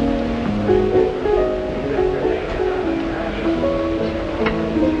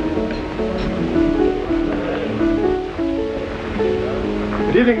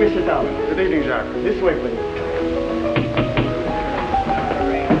 Good evening, Mr. Thomas. Good evening, Jacques. This way, please.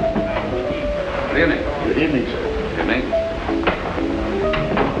 Good evening. Good evening, sir. Good evening.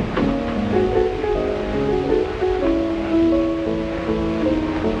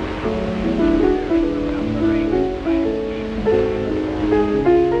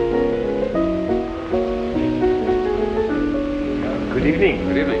 Good evening.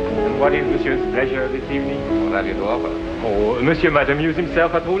 Good evening. And what is Monsieur's pleasure this evening? What have you to offer? Oh, Monsieur might amuse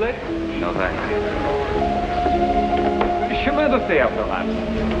himself at roulette? No, thanks. Chemin de fer, perhaps.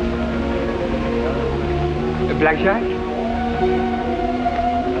 Blackjack?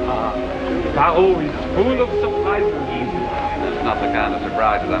 Paro is full of surprises. That's not the kind of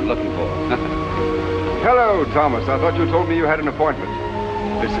surprises I'm looking for. Hello, Thomas. I thought you told me you had an appointment.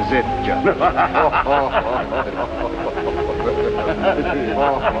 This is it, John.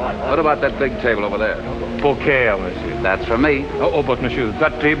 What about that big table over there? Poker, monsieur. That's for me. Oh, but monsieur,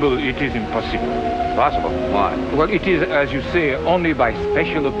 that table, it is impossible. Possible? Why? Well, it is, as you say, only by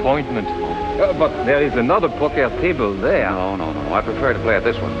special appointment. But there is another poker table there. No. I prefer to play at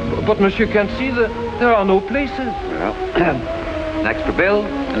this one. But monsieur can see that there are no places. Well, an extra bill,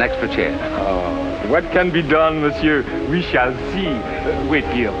 an extra chair. What can be done, monsieur? We shall see. Wait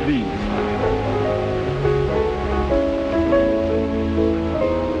here, please.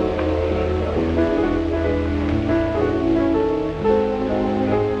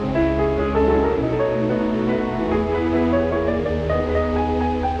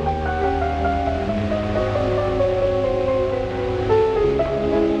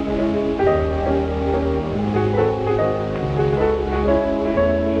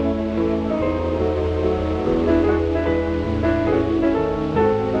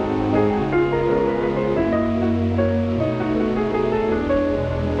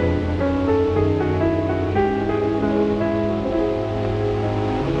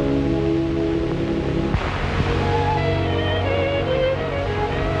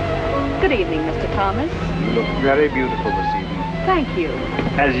 Good evening, Mr. Thomas. You look very beautiful this evening. Thank you.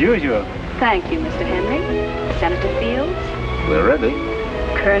 As usual. Thank you, Mr. Henry. Senator Fields, We're ready.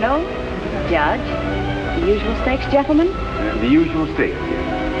 Colonel, Judge, the usual stakes, gentlemen. The usual stakes.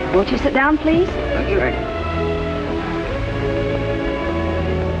 Won't you sit down, please? Thank you. Thank you.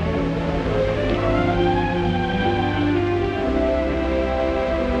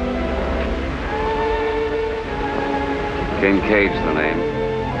 Kincade's the name.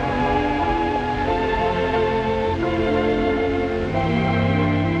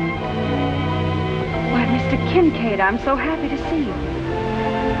 Why, Mr. Kincade, I'm so happy to see you.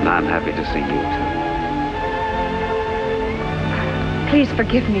 And I'm happy to see you, too. Please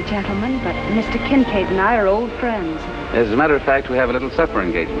forgive me, gentlemen, but Mr. Kincade and I are old friends. As a matter of fact, we have a little supper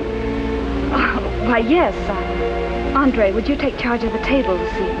engagement. Oh, why, yes. Andre, would you take charge of the table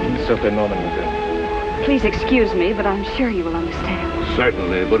this evening? Certainement, mademoiselle. Please excuse me, but I'm sure you will understand.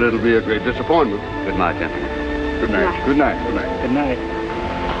 Certainly, but it'll be a great disappointment. Good night, gentlemen. Good night. Good night. Good night. Good night.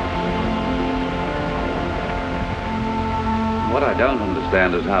 What I don't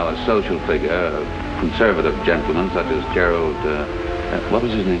understand is how a social figure, a conservative gentleman such as Gerald, what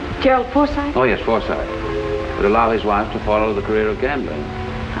was his name? Gerald Forsythe? Oh, yes, Forsythe, would allow his wife to follow the career of gambling.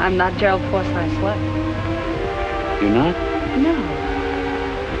 I'm not Gerald Forsythe's wife. You're not? No.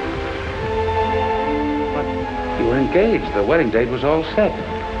 You were engaged. The wedding date was all set.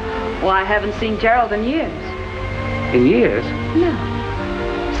 Well, I haven't seen Gerald in years. In years? No.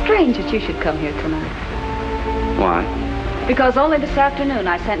 Strange that you should come here tonight. Why? Because only this afternoon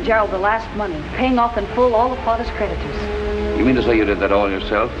I sent Gerald the last money, paying off in full all of father's creditors. You mean to say you did that all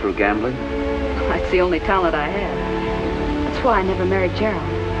yourself through gambling? That's the only talent I had. That's why I never married Gerald.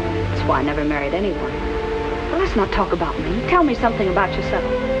 That's why I never married anyone. Well, let's not talk about me. Tell me something about yourself.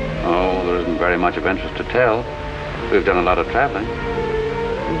 Oh, there isn't very much of interest to tell. We've done a lot of traveling.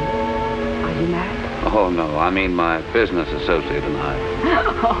 Are you married? Oh, no. I mean my business associate and I.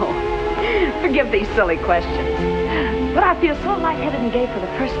 Oh, forgive these silly questions. But I feel so lightheaded and gay for the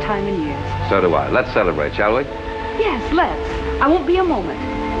first time in years. So do I. Let's celebrate, shall we? Yes, let's. I won't be a moment.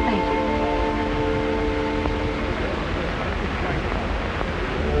 Thank you.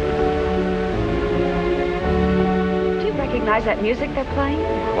 Do you recognize that music they're playing?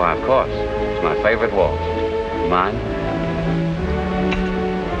 Why, of course. It's my favorite waltz. Mine?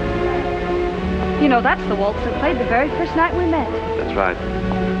 You know, that's the waltz that played the very first night we met. That's right.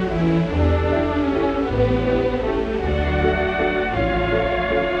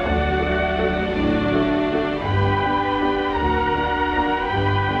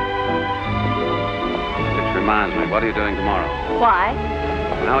 Which reminds me, what are you doing tomorrow? Why?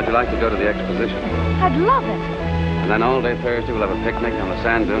 How would you like to go to the exposition? I'd love it. And then all day Thursday we'll have a picnic on the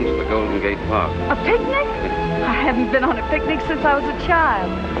sand dunes at the Golden Gate Park. A picnic? I haven't been on a picnic since I was a child.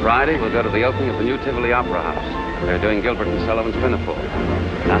 Friday we'll go to the opening of the new Tivoli Opera House. They're doing Gilbert and Sullivan's Pinafore.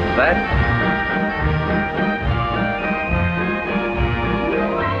 After that,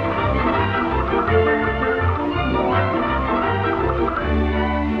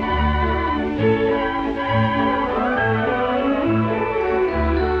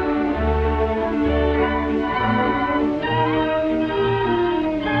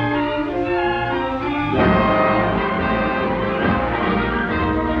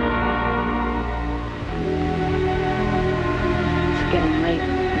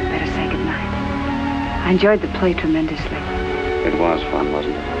 I enjoyed the play tremendously. it was fun,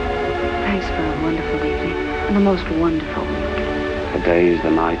 wasn't it? Thanks for a wonderful evening and a most wonderful week. The days,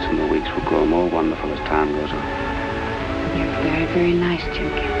 the nights, and the weeks will grow more wonderful as time goes on. You're very, very nice, Jim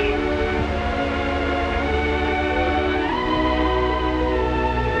Kincade.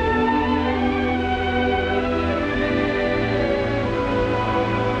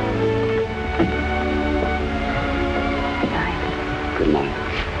 Good night.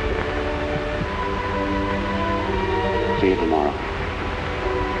 See you tomorrow.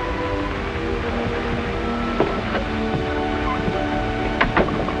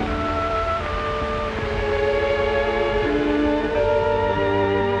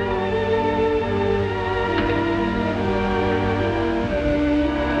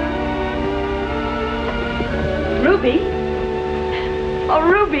 Ruby? Oh,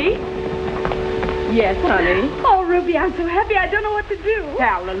 Ruby? Yes, honey. Oh, Ruby, I'm so happy I don't know what to do.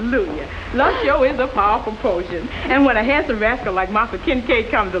 Hallelujah. Love show is a powerful potion. And when a handsome rascal like Master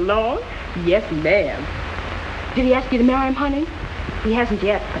Kincade comes along, yes, ma'am. Did he ask you to marry him, honey? He hasn't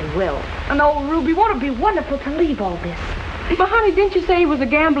yet, but he will. And oh, Ruby, won't it be wonderful to leave all this? But, honey, didn't you say he was a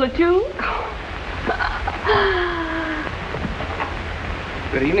gambler, too?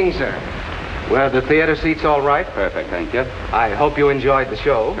 Good evening, sir. Were the theater seats all right? Perfect, thank you. I hope you enjoyed the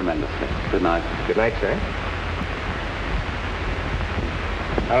show. Tremendously. Good night. Good night, sir.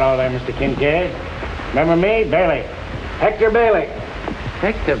 Hello there, Mr. Kincade. Remember me? Bailey. Hector Bailey.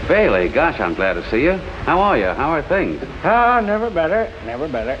 Hector Bailey. Gosh, I'm glad to see you. How are you? How are things? Ah, never better. Never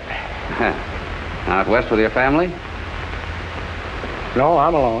better. Out west with your family? No,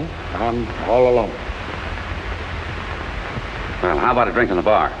 I'm alone. I'm all alone. Well, how about a drink in the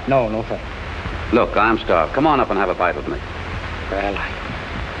bar? No, no thanks. Look, I'm starved. Come on up and have a bite with me. Well,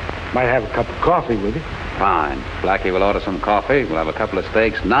 I might have a cup of coffee with you. Fine. Blackie will order some coffee. We'll have a couple of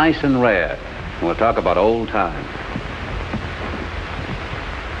steaks, nice and rare. And we'll talk about old times.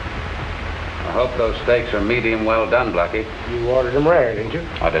 I hope those steaks are medium well done, Blackie. You ordered them rare, didn't you?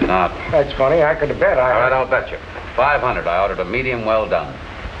 I did not. That's funny. I could have bet I... All right, I'll bet you. 500. I ordered a medium well done.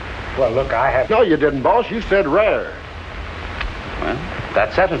 Well, look, I have... No, you didn't, boss. You said rare. Well,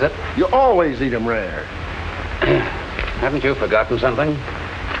 that settles it. You always eat them rare. Haven't you forgotten something?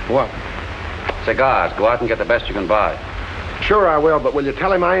 What? Cigars. Go out and get the best you can buy. Sure I will, but will you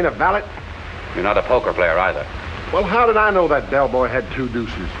tell him I ain't a valet? You're not a poker player either. Well, how did I know that Del Boy had 2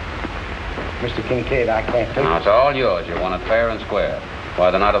 deuces? Mr. Kincade, I can't take Now, it's all yours. You won it fair and square. Why,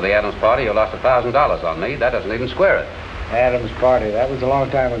 the night of the Adams party, you lost $1,000 on me. That doesn't even square it. Adams party. That was a long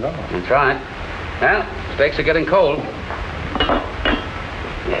time ago. That's right. Well, steaks are getting cold.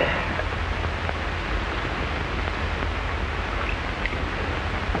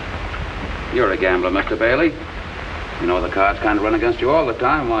 You're a gambler, Mr. Bailey. You know the cards kind of run against you all the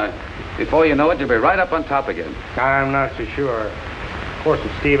time. Why, before you know it, you'll be right up on top again. I'm not so sure. Of course,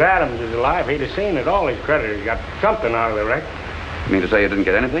 if Steve Adams is alive, he'd have seen that all his creditors got something out of the wreck. You mean to say you didn't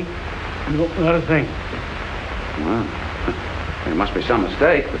get anything? No, not a thing. Well, there must be some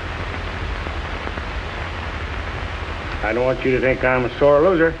mistake. I don't want you to think I'm a sore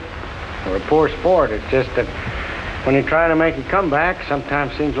loser or a poor sport. It's just that when you're trying to make a comeback,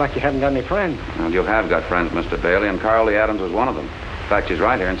 sometimes seems like you haven't got any friends. Well, you have got friends, Mr. Bailey, and Coralie Adams was one of them. In fact, she's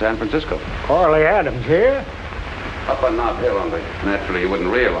right here in San Francisco. Coralie Adams here? Up on Knob Hill, only. Naturally, you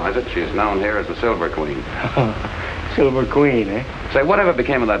wouldn't realize it. She's known here as the Silver Queen. Silver Queen, eh? Say, whatever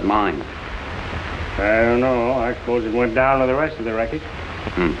became of that mine? I don't know. I suppose it went down with the rest of the wreckage.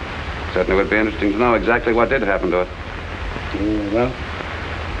 Certainly would be interesting to know exactly what did happen to it. Well,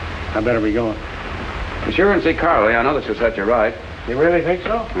 I better be going. Be sure and see Coralie. I know that she'll set you right. You really think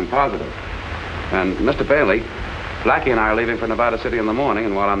so? I'm positive. And, Mr. Bailey, Blackie and I are leaving for Nevada City in the morning,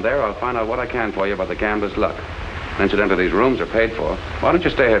 and while I'm there, I'll find out what I can for you about the gambler's luck. Incidentally, these rooms are paid for. Why don't you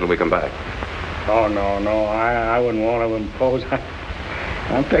stay here till we come back? Oh, no. I wouldn't want to impose.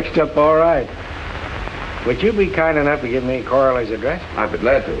 I'm fixed up all right. Would you be kind enough to give me Coralie's address? I'd be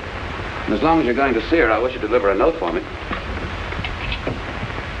glad to. And as long as you're going to see her, I wish you'd deliver a note for me.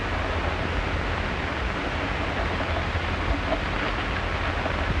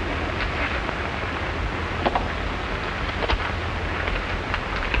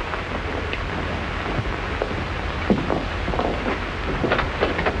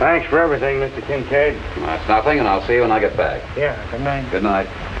 Thanks for everything, Mr. Kincade. That's nothing, and I'll see you when I get back. Yeah, good night. Good night.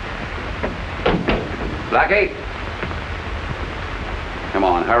 Blackie? Come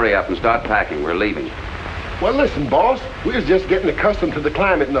on, hurry up and start packing. We're leaving. Well, listen, boss. We was just getting accustomed to the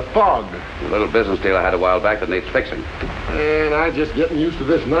climate and the fog. A little business deal I had a while back that needs fixing. And I just getting used to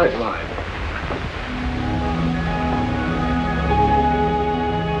this nightlife.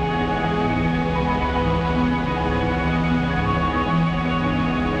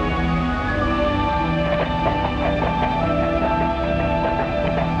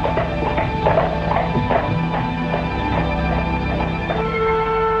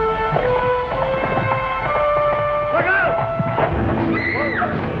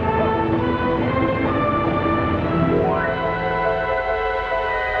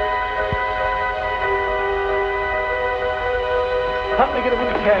 Help me get him in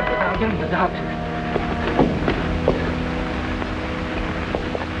the cab, and I'll get him to the doctor.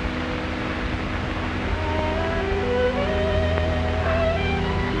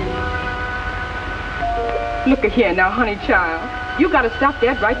 Look at here now, honey child. You gotta stop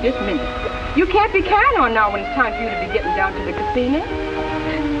that right this minute. You can't be carrying on now when it's time for you to be getting down to the casino.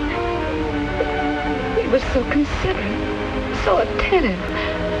 He was so considerate, so attentive.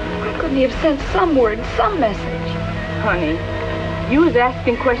 Why couldn't he have sent some word, some message? Honey, you was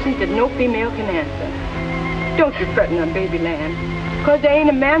asking questions that no female can answer. Don't you fret on baby lamb, because there ain't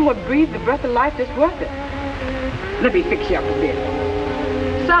a man would breathe the breath of life that's worth it. Let me fix you up a bit.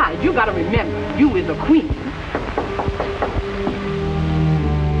 Besides, you gotta remember, you is a queen.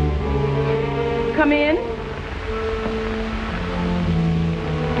 Come in.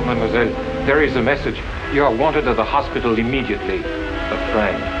 Mademoiselle, there is a message. You are wanted at the hospital immediately. A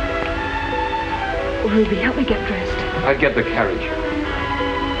friend. Ruby, help me get dressed. I'll get the carriage.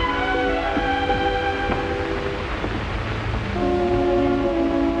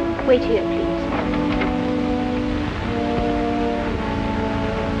 Wait here, please.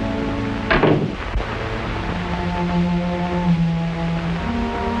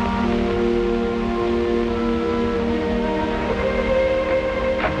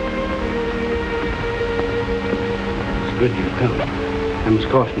 It's good you've come. I must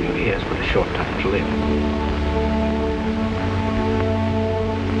caution you, he has but a short time to live.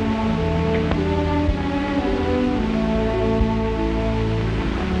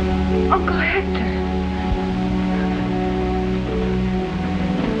 Uncle Hector.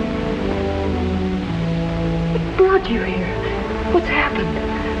 What brought you here? What's happened?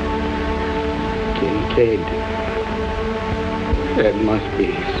 Kincade. There must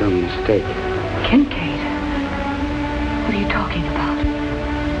be some mistake. Kincade? What are you talking about?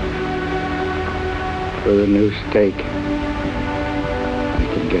 For the new stake, I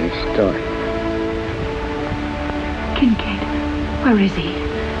can get a start. Kincade, where is he?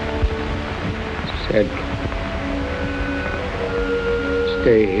 Said,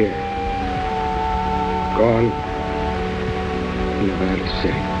 stay here. Gone in Nevada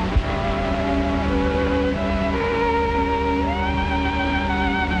City.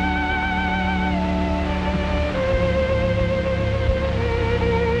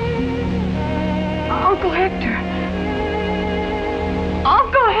 Uncle Hector!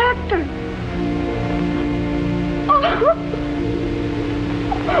 Uncle Hector!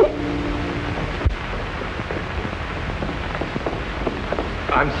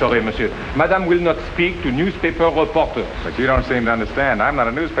 I'm sorry, monsieur. Madame will not speak to newspaper reporters. But you don't seem to understand. I'm not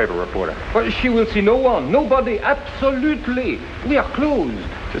a newspaper reporter. But she will see no one, nobody, absolutely. We are closed.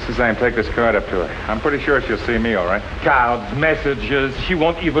 Just the same, take this card up to her. I'm pretty sure she'll see me, all right? Cards, messages, she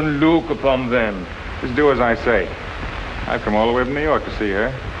won't even look upon them. Just do as I say. I've come all the way from New York to see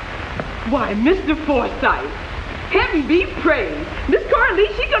her. Why, Mr. Forsythe, heaven be praised. Miss Coralie,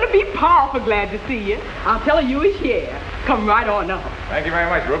 she's going to be powerful glad to see you. I'll tell her you is here. Come right on up. Thank you very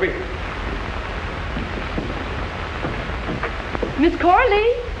much, Ruby. Miss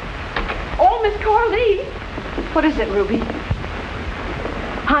Coralie. Oh, Miss Coralie. What is it, Ruby?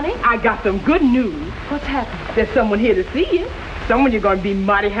 Honey, I got some good news. What's happened? There's someone here to see you. Someone you're going to be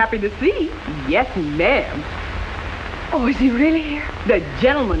mighty happy to see. Yes, ma'am. Oh, is he really here? The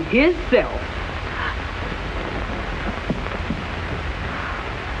gentleman himself.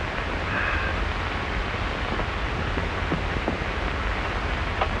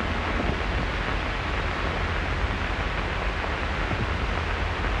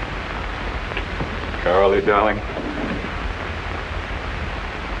 Coralie, darling.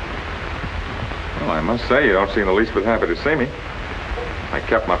 Well, I must say, you don't seem the least bit happy to see me. I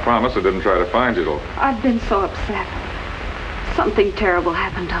kept my promise. I didn't try to find you, though. I've been so upset. Something terrible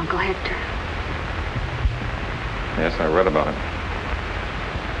happened to Uncle Hector. Yes, I read about it.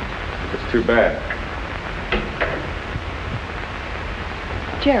 It's too bad.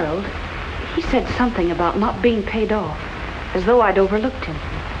 Gerald, he said something about not being paid off, as though I'd overlooked him.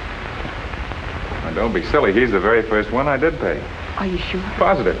 Now, don't be silly. He's the very first one I did pay. Are you sure?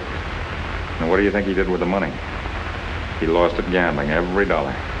 Positive. Now, what do you think he did with the money? He lost it gambling, every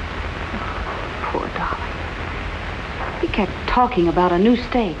dollar. Poor darling. He kept talking about a new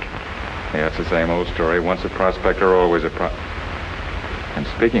stake. Yeah, it's the same old story. Once a prospector, always a And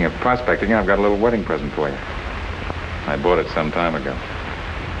speaking of prospecting, I've got a little wedding present for you. I bought it some time ago.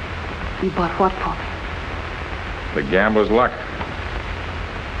 You bought what for me? The gambler's luck.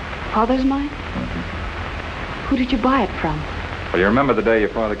 Father's mine? Mm-hmm. Who did you buy it from? Well, you remember the day your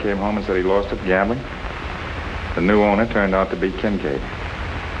father came home and said he lost it gambling? The new owner turned out to be Kincade.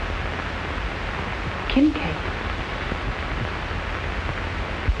 Kincade?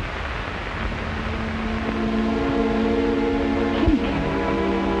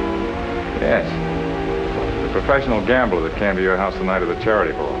 Yes. The professional gambler that came to your house the night of the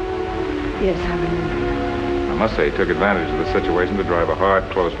charity ball. Yes, I remember. I must say he took advantage of the situation to drive a hard,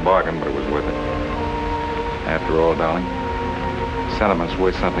 close bargain, but it was worth it. After all, darling, sentiment's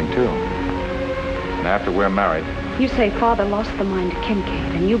worth something, too. And after we're married... You say Father lost the mine to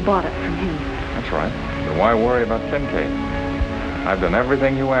Kincade, and you bought it from him. That's right. Then why worry about Kincade? I've done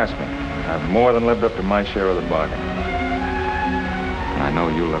everything you asked me. I've more than lived up to my share of the bargain. And I know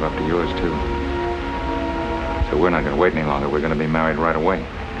you'll live up to yours, too. So we're not going to wait any longer. We're going to be married right away.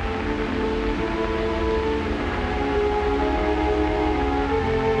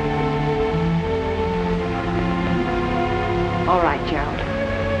 All right, Gerald.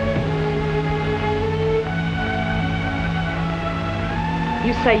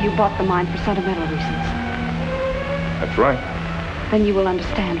 You say you bought the mine for sentimental reasons. That's right. Then you will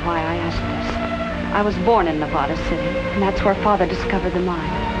understand why I asked this. I was born in Nevada City, and that's where Father discovered the mine.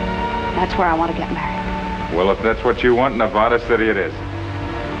 That's where I want to get married. Well, if that's what you want, Nevada City it is.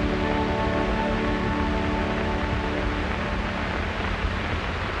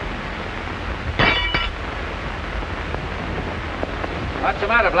 What's the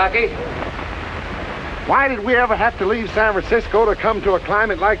matter, Blackie? Why did we ever have to leave San Francisco to come to a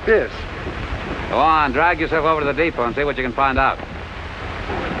climate like this? Go on, drag yourself over to the depot and see what you can find out.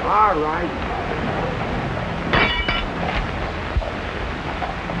 All right.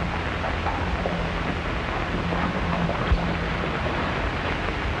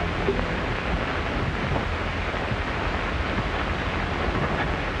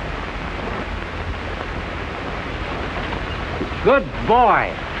 Good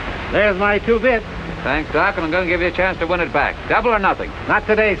boy. There's my 2 bits. Thanks, Doc, and I'm going to give you a chance to win it back. Double or nothing. Not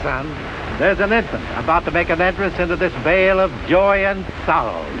today, son. There's an infant about to make an entrance into this vale of joy and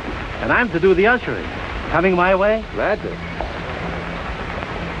sorrow. And I'm to do the ushering. Coming my way? Glad to.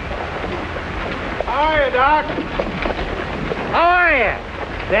 How are you, Doc? How are you?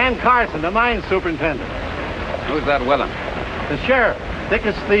 Dan Carson, the mine superintendent. Who's that Willem? The sheriff, thick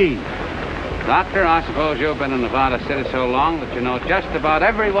as thieves. Doctor, I suppose you've been in Nevada City so long that you know just about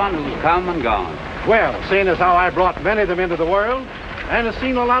everyone who's come and gone. Well, seeing as how I brought many of them into the world, and have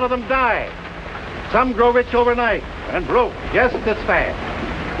seen a lot of them die. Some grow rich overnight, and broke just as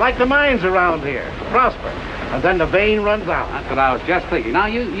fast. Like the mines around here, prosper, and then the vein runs out. That's what I was just thinking. Now,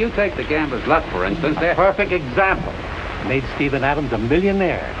 you take the gambler's luck, for instance. A perfect example. Made Stephen Adams a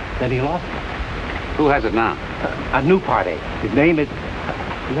millionaire. Then he lost it. Who has it now? A new party. His name is...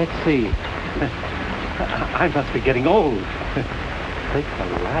 let's see. I must be getting old. Sakes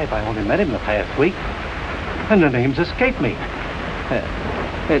alive, I only met him the past week. And the names escape me.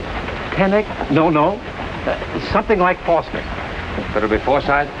 Tennick? No. Something like Foster. Could it be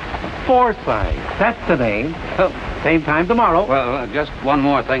Forsythe? Forsythe. That's the name. Same time tomorrow. Well, just one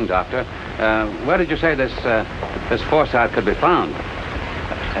more thing, Doctor. Where did you say this Forsythe could be found?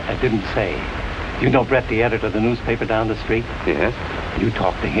 I didn't say. You know Brent, the editor of the newspaper down the street? Yes. You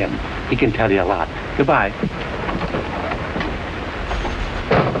talk to him. He can tell you a lot. Goodbye.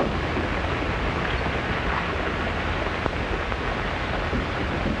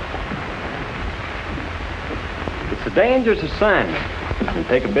 It's a dangerous assignment. It'll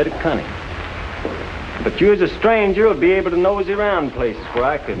take a bit of cunning. But you as a stranger will be able to nosy around places where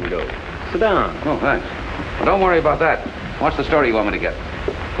I couldn't go. Sit down. Oh, thanks. Well, don't worry about that. What's the story you want me to get?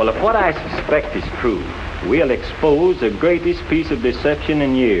 Well, if what I suspect is true, we'll expose the greatest piece of deception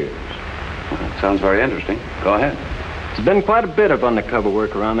in years. Well, that sounds very interesting. Go ahead. There's been quite a bit of undercover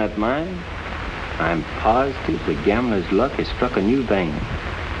work around that mine. I'm positive the gambler's luck has struck a new vein.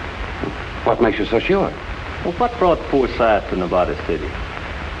 What makes you so sure? Well, what brought Forsythe to Nevada City?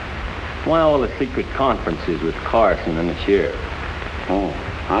 Why all the secret conferences with Carson and the sheriff? Oh,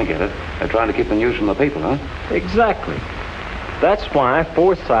 I get it. They're trying to keep the news from the people, huh? Exactly. That's why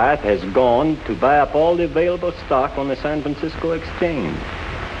Forsythe has gone to buy up all the available stock on the San Francisco exchange.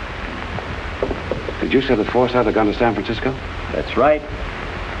 Did you say that Forsythe had gone to San Francisco? That's right.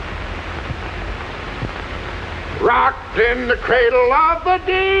 Rocked in the cradle of the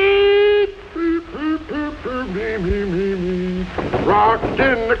deep. Rocked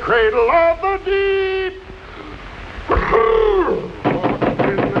in the cradle of the deep. Rocked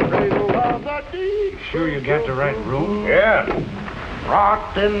in the cradle of the deep. Sure you got the right room? Yeah.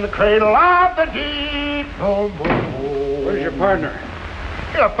 Rocked in the cradle of the deep. Oh, boy. Where's your partner?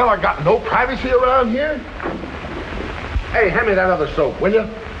 You fella got no privacy around here? Hey, hand me that other soap, will you?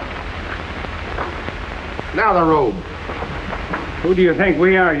 Now the robe. Who do you think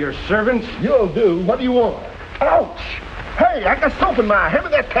we are, your servants? You'll do. What do you want? Ouch! Hey, I got soap in my eye. Hand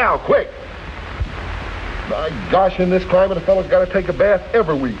me that towel, quick. My gosh, in this climate, a fella's got to take a bath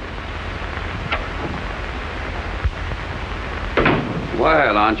every week.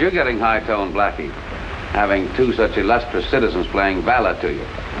 Well, aren't you getting high-toned, Blackie? Having two such illustrious citizens playing valet to you.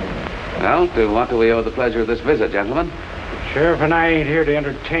 Well, to what do we owe the pleasure of this visit, gentlemen? Sheriff and I ain't here to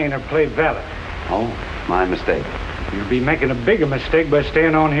entertain or play valet. Oh, my mistake. You'll be making a bigger mistake by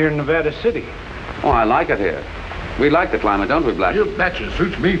staying on here in Nevada City. Oh, I like it here. We like the climate, don't we, Blackie? You betcha.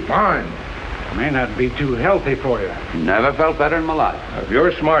 Suits me fine. May not be too healthy for you. Never felt better in my life. If you're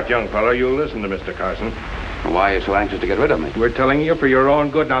a smart young fellow, you'll listen to Mr. Carson. Why are you so anxious to get rid of me? We're telling you for your own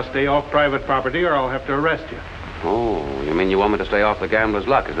good. Now stay off private property or I'll have to arrest you. Oh, you mean you want me to stay off the gambler's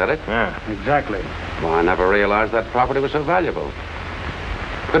luck, is that it? Yeah. Exactly. Well, I never realized that property was so valuable.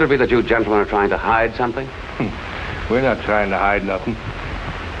 Could it be that you gentlemen are trying to hide something? We're not trying to hide nothing.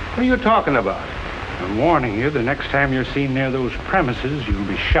 What are you talking about? I'm warning you, the next time you're seen near those premises, you'll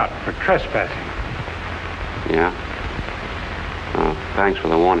be shot for trespassing. Yeah? Oh, thanks for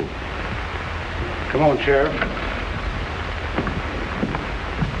the warning. Come on, Sheriff.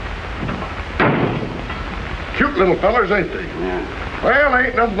 Cute little fellers, ain't they? Yeah. Well,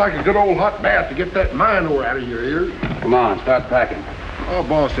 ain't nothing like a good old hot bath to get that mine ore out of your ears. Come on, start packing. Oh,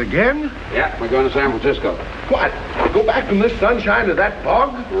 boss, again? Yeah, we're going to San Francisco. What? Go back from this sunshine to that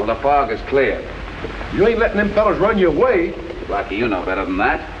fog? Well, the fog is clear. You ain't letting them fellas run you away. Blackie, you know better than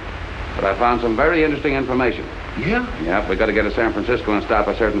that. But I found some very interesting information. Yeah? Yeah, we got to get to San Francisco and stop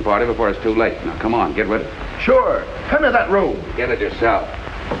a certain party before it's too late. Now, come on, get ready. Sure. Hand me that robe. Get it yourself.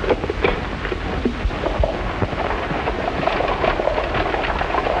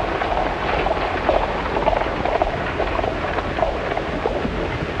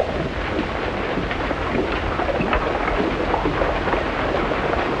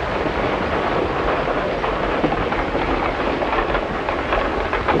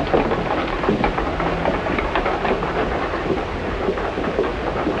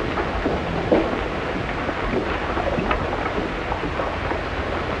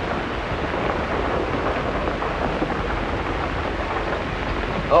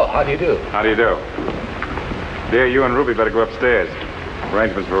 How do you do? How do you do? Dear, you and Ruby better go upstairs.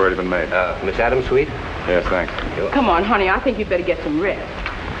 Arrangements have already been made. Miss Adams' suite? Yes, thanks. Come on, honey. I think you'd better get some rest.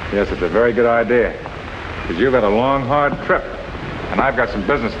 Yes, it's a very good idea. Because you've had a long, hard trip. And I've got some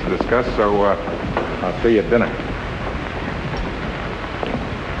business to discuss, so I'll see you at dinner.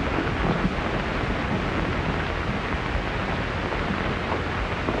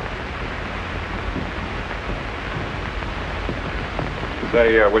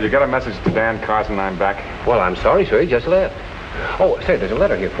 Say, will you get a message to Dan Carson I'm back? Well, I'm sorry, sir. He just left. Oh, say, there's a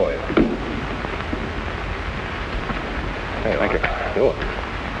letter here for you. Hey, thank you. Sure.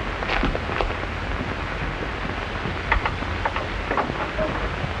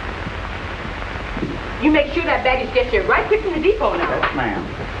 You make sure that baggage gets here right quick from the depot now. Yes, ma'am.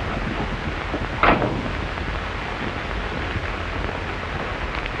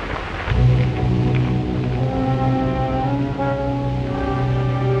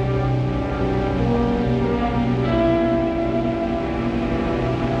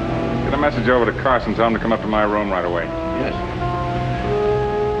 Get a message over to Carson. Tell him to come up to my room right away. Yes.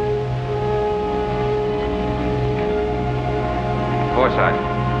 Forsythe.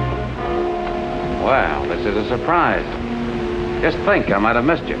 Well, this is a surprise. Just think, I might have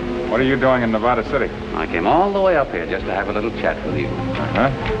missed you. What are you doing in Nevada City? I came all the way up here just to have a little chat with you. Uh-huh.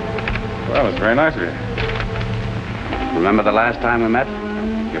 Well, it's very nice of you. Remember the last time we met?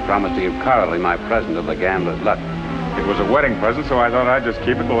 You promised to give Coralie my present of the gambler's luck. It was a wedding present, so I thought I'd just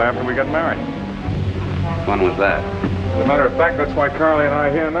keep it till after we got married. When was that? As a matter of fact, that's why Coralie and I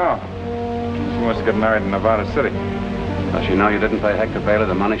are here now. She wants to get married in Nevada City. Does she know you didn't pay Hector Bailey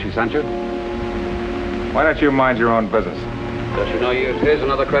the money she sent you? Why don't you mind your own business? Does she know you used his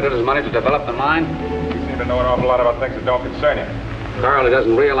and other creditors' money to develop the mine? You seem to know an awful lot about things that don't concern you. Coralie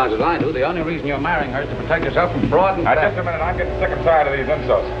doesn't realize as I do. The only reason you're marrying her is to protect yourself from fraud and Now, theft. just a minute. I'm getting sick and tired of these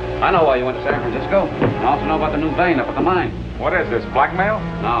insults. I know why you went to San Francisco. I also know about the new vein up at the mine. What is this, blackmail?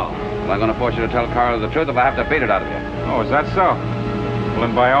 No. Well, I'm going to force you to tell Coralie the truth if I have to beat it out of you. Oh, is that so? Well,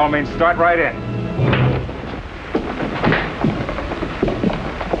 then by all means, start right in.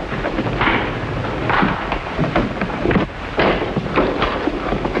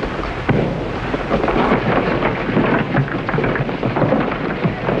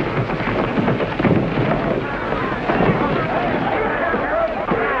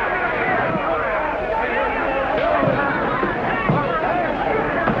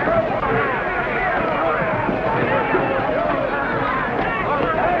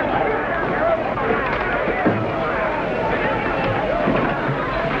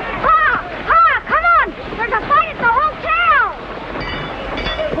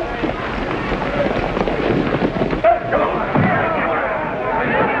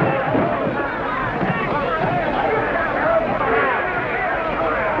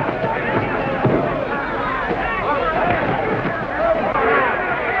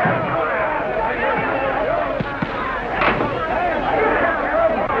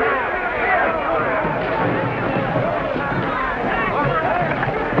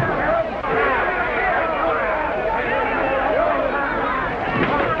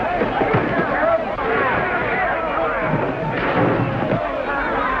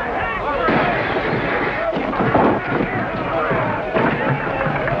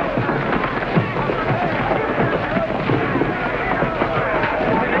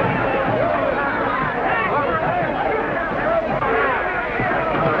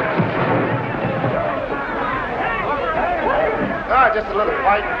 Just a little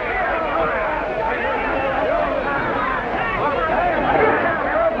fight.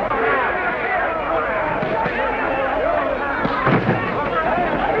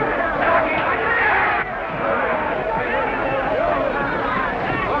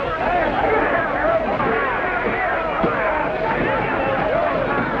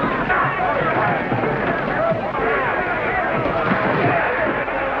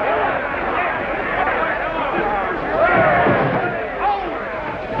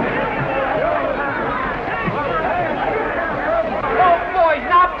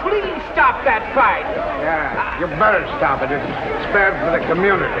 You better stop it. It's bad for the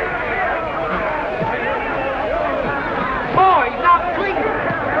community. Boys, now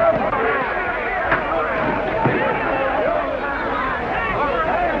please.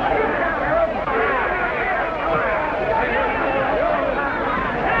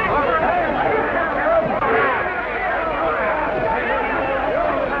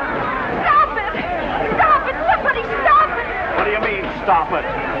 Stop it! Stop it! Somebody stop it! What do you mean, stop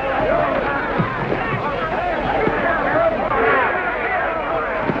it?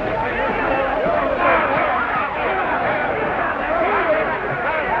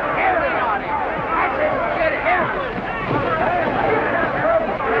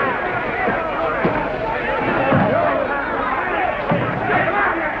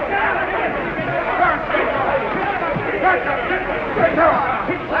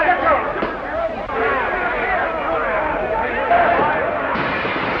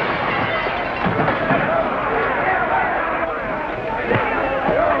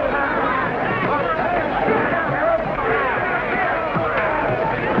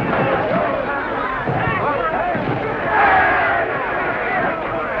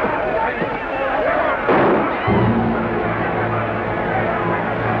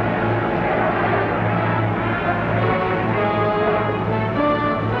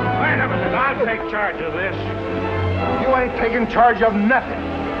 charge of this. You ain't taking charge of nothing.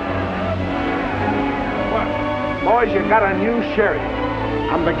 What? Boys, you got a new sheriff.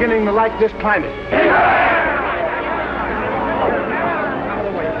 I'm beginning to like this climate. Out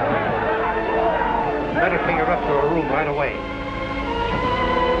of the way. Better take her up to her room right away.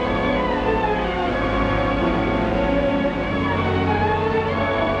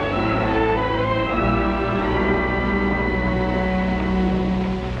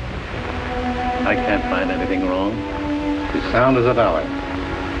 I can't find anything wrong. As sound as a dollar.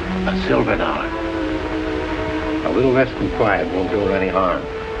 A silver dollar. A little rest and quiet won't do her any harm.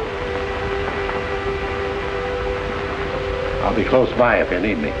 I'll be close by if you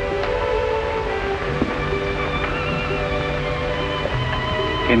need me.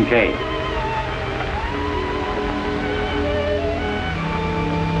 Kincade.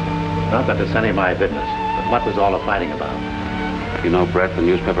 Not that it's any of my business, but what was all the fighting about? You know Brent, the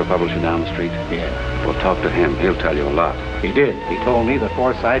newspaper publisher down the street? Yeah. Well, talk to him. He'll tell you a lot. He did. He told me that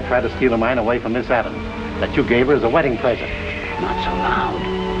Forsythe tried to steal a mine away from Miss Adams, that you gave her as a wedding present. Not so loud.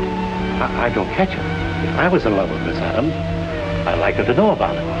 I don't catch it. If I was in love with Miss Adams, I'd like her to know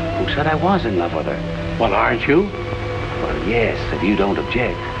about it. Who said I was in love with her? Well, aren't you? Well, yes, if you don't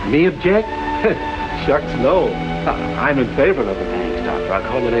object. Me object? Shucks, no. I'm in favor of it. Thanks, Doctor. I'll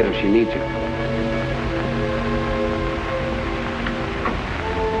call you later if she needs you.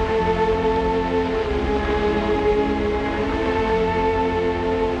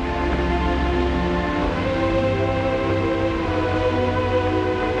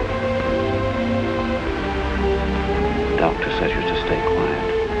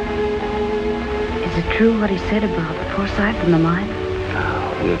 True what he said about Forsythe and the mine?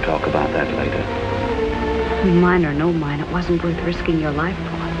 Oh, we'll talk about that later. Mine or no mine, it wasn't worth risking your life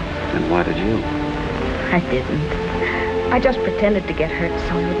for. Then why did you? I didn't. I just pretended to get hurt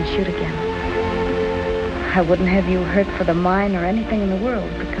so I wouldn't shoot again. I wouldn't have you hurt for the mine or anything in the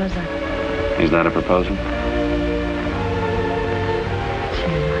world because I... Is that a proposal?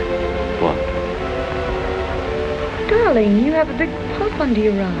 Jim. What? Darling, you have a big pulp under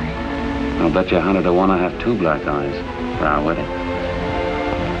your eye. I'll bet you 100 to 1 I have 2 black eyes for our wedding.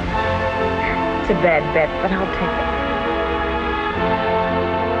 It's a bad bet, but I'll take it.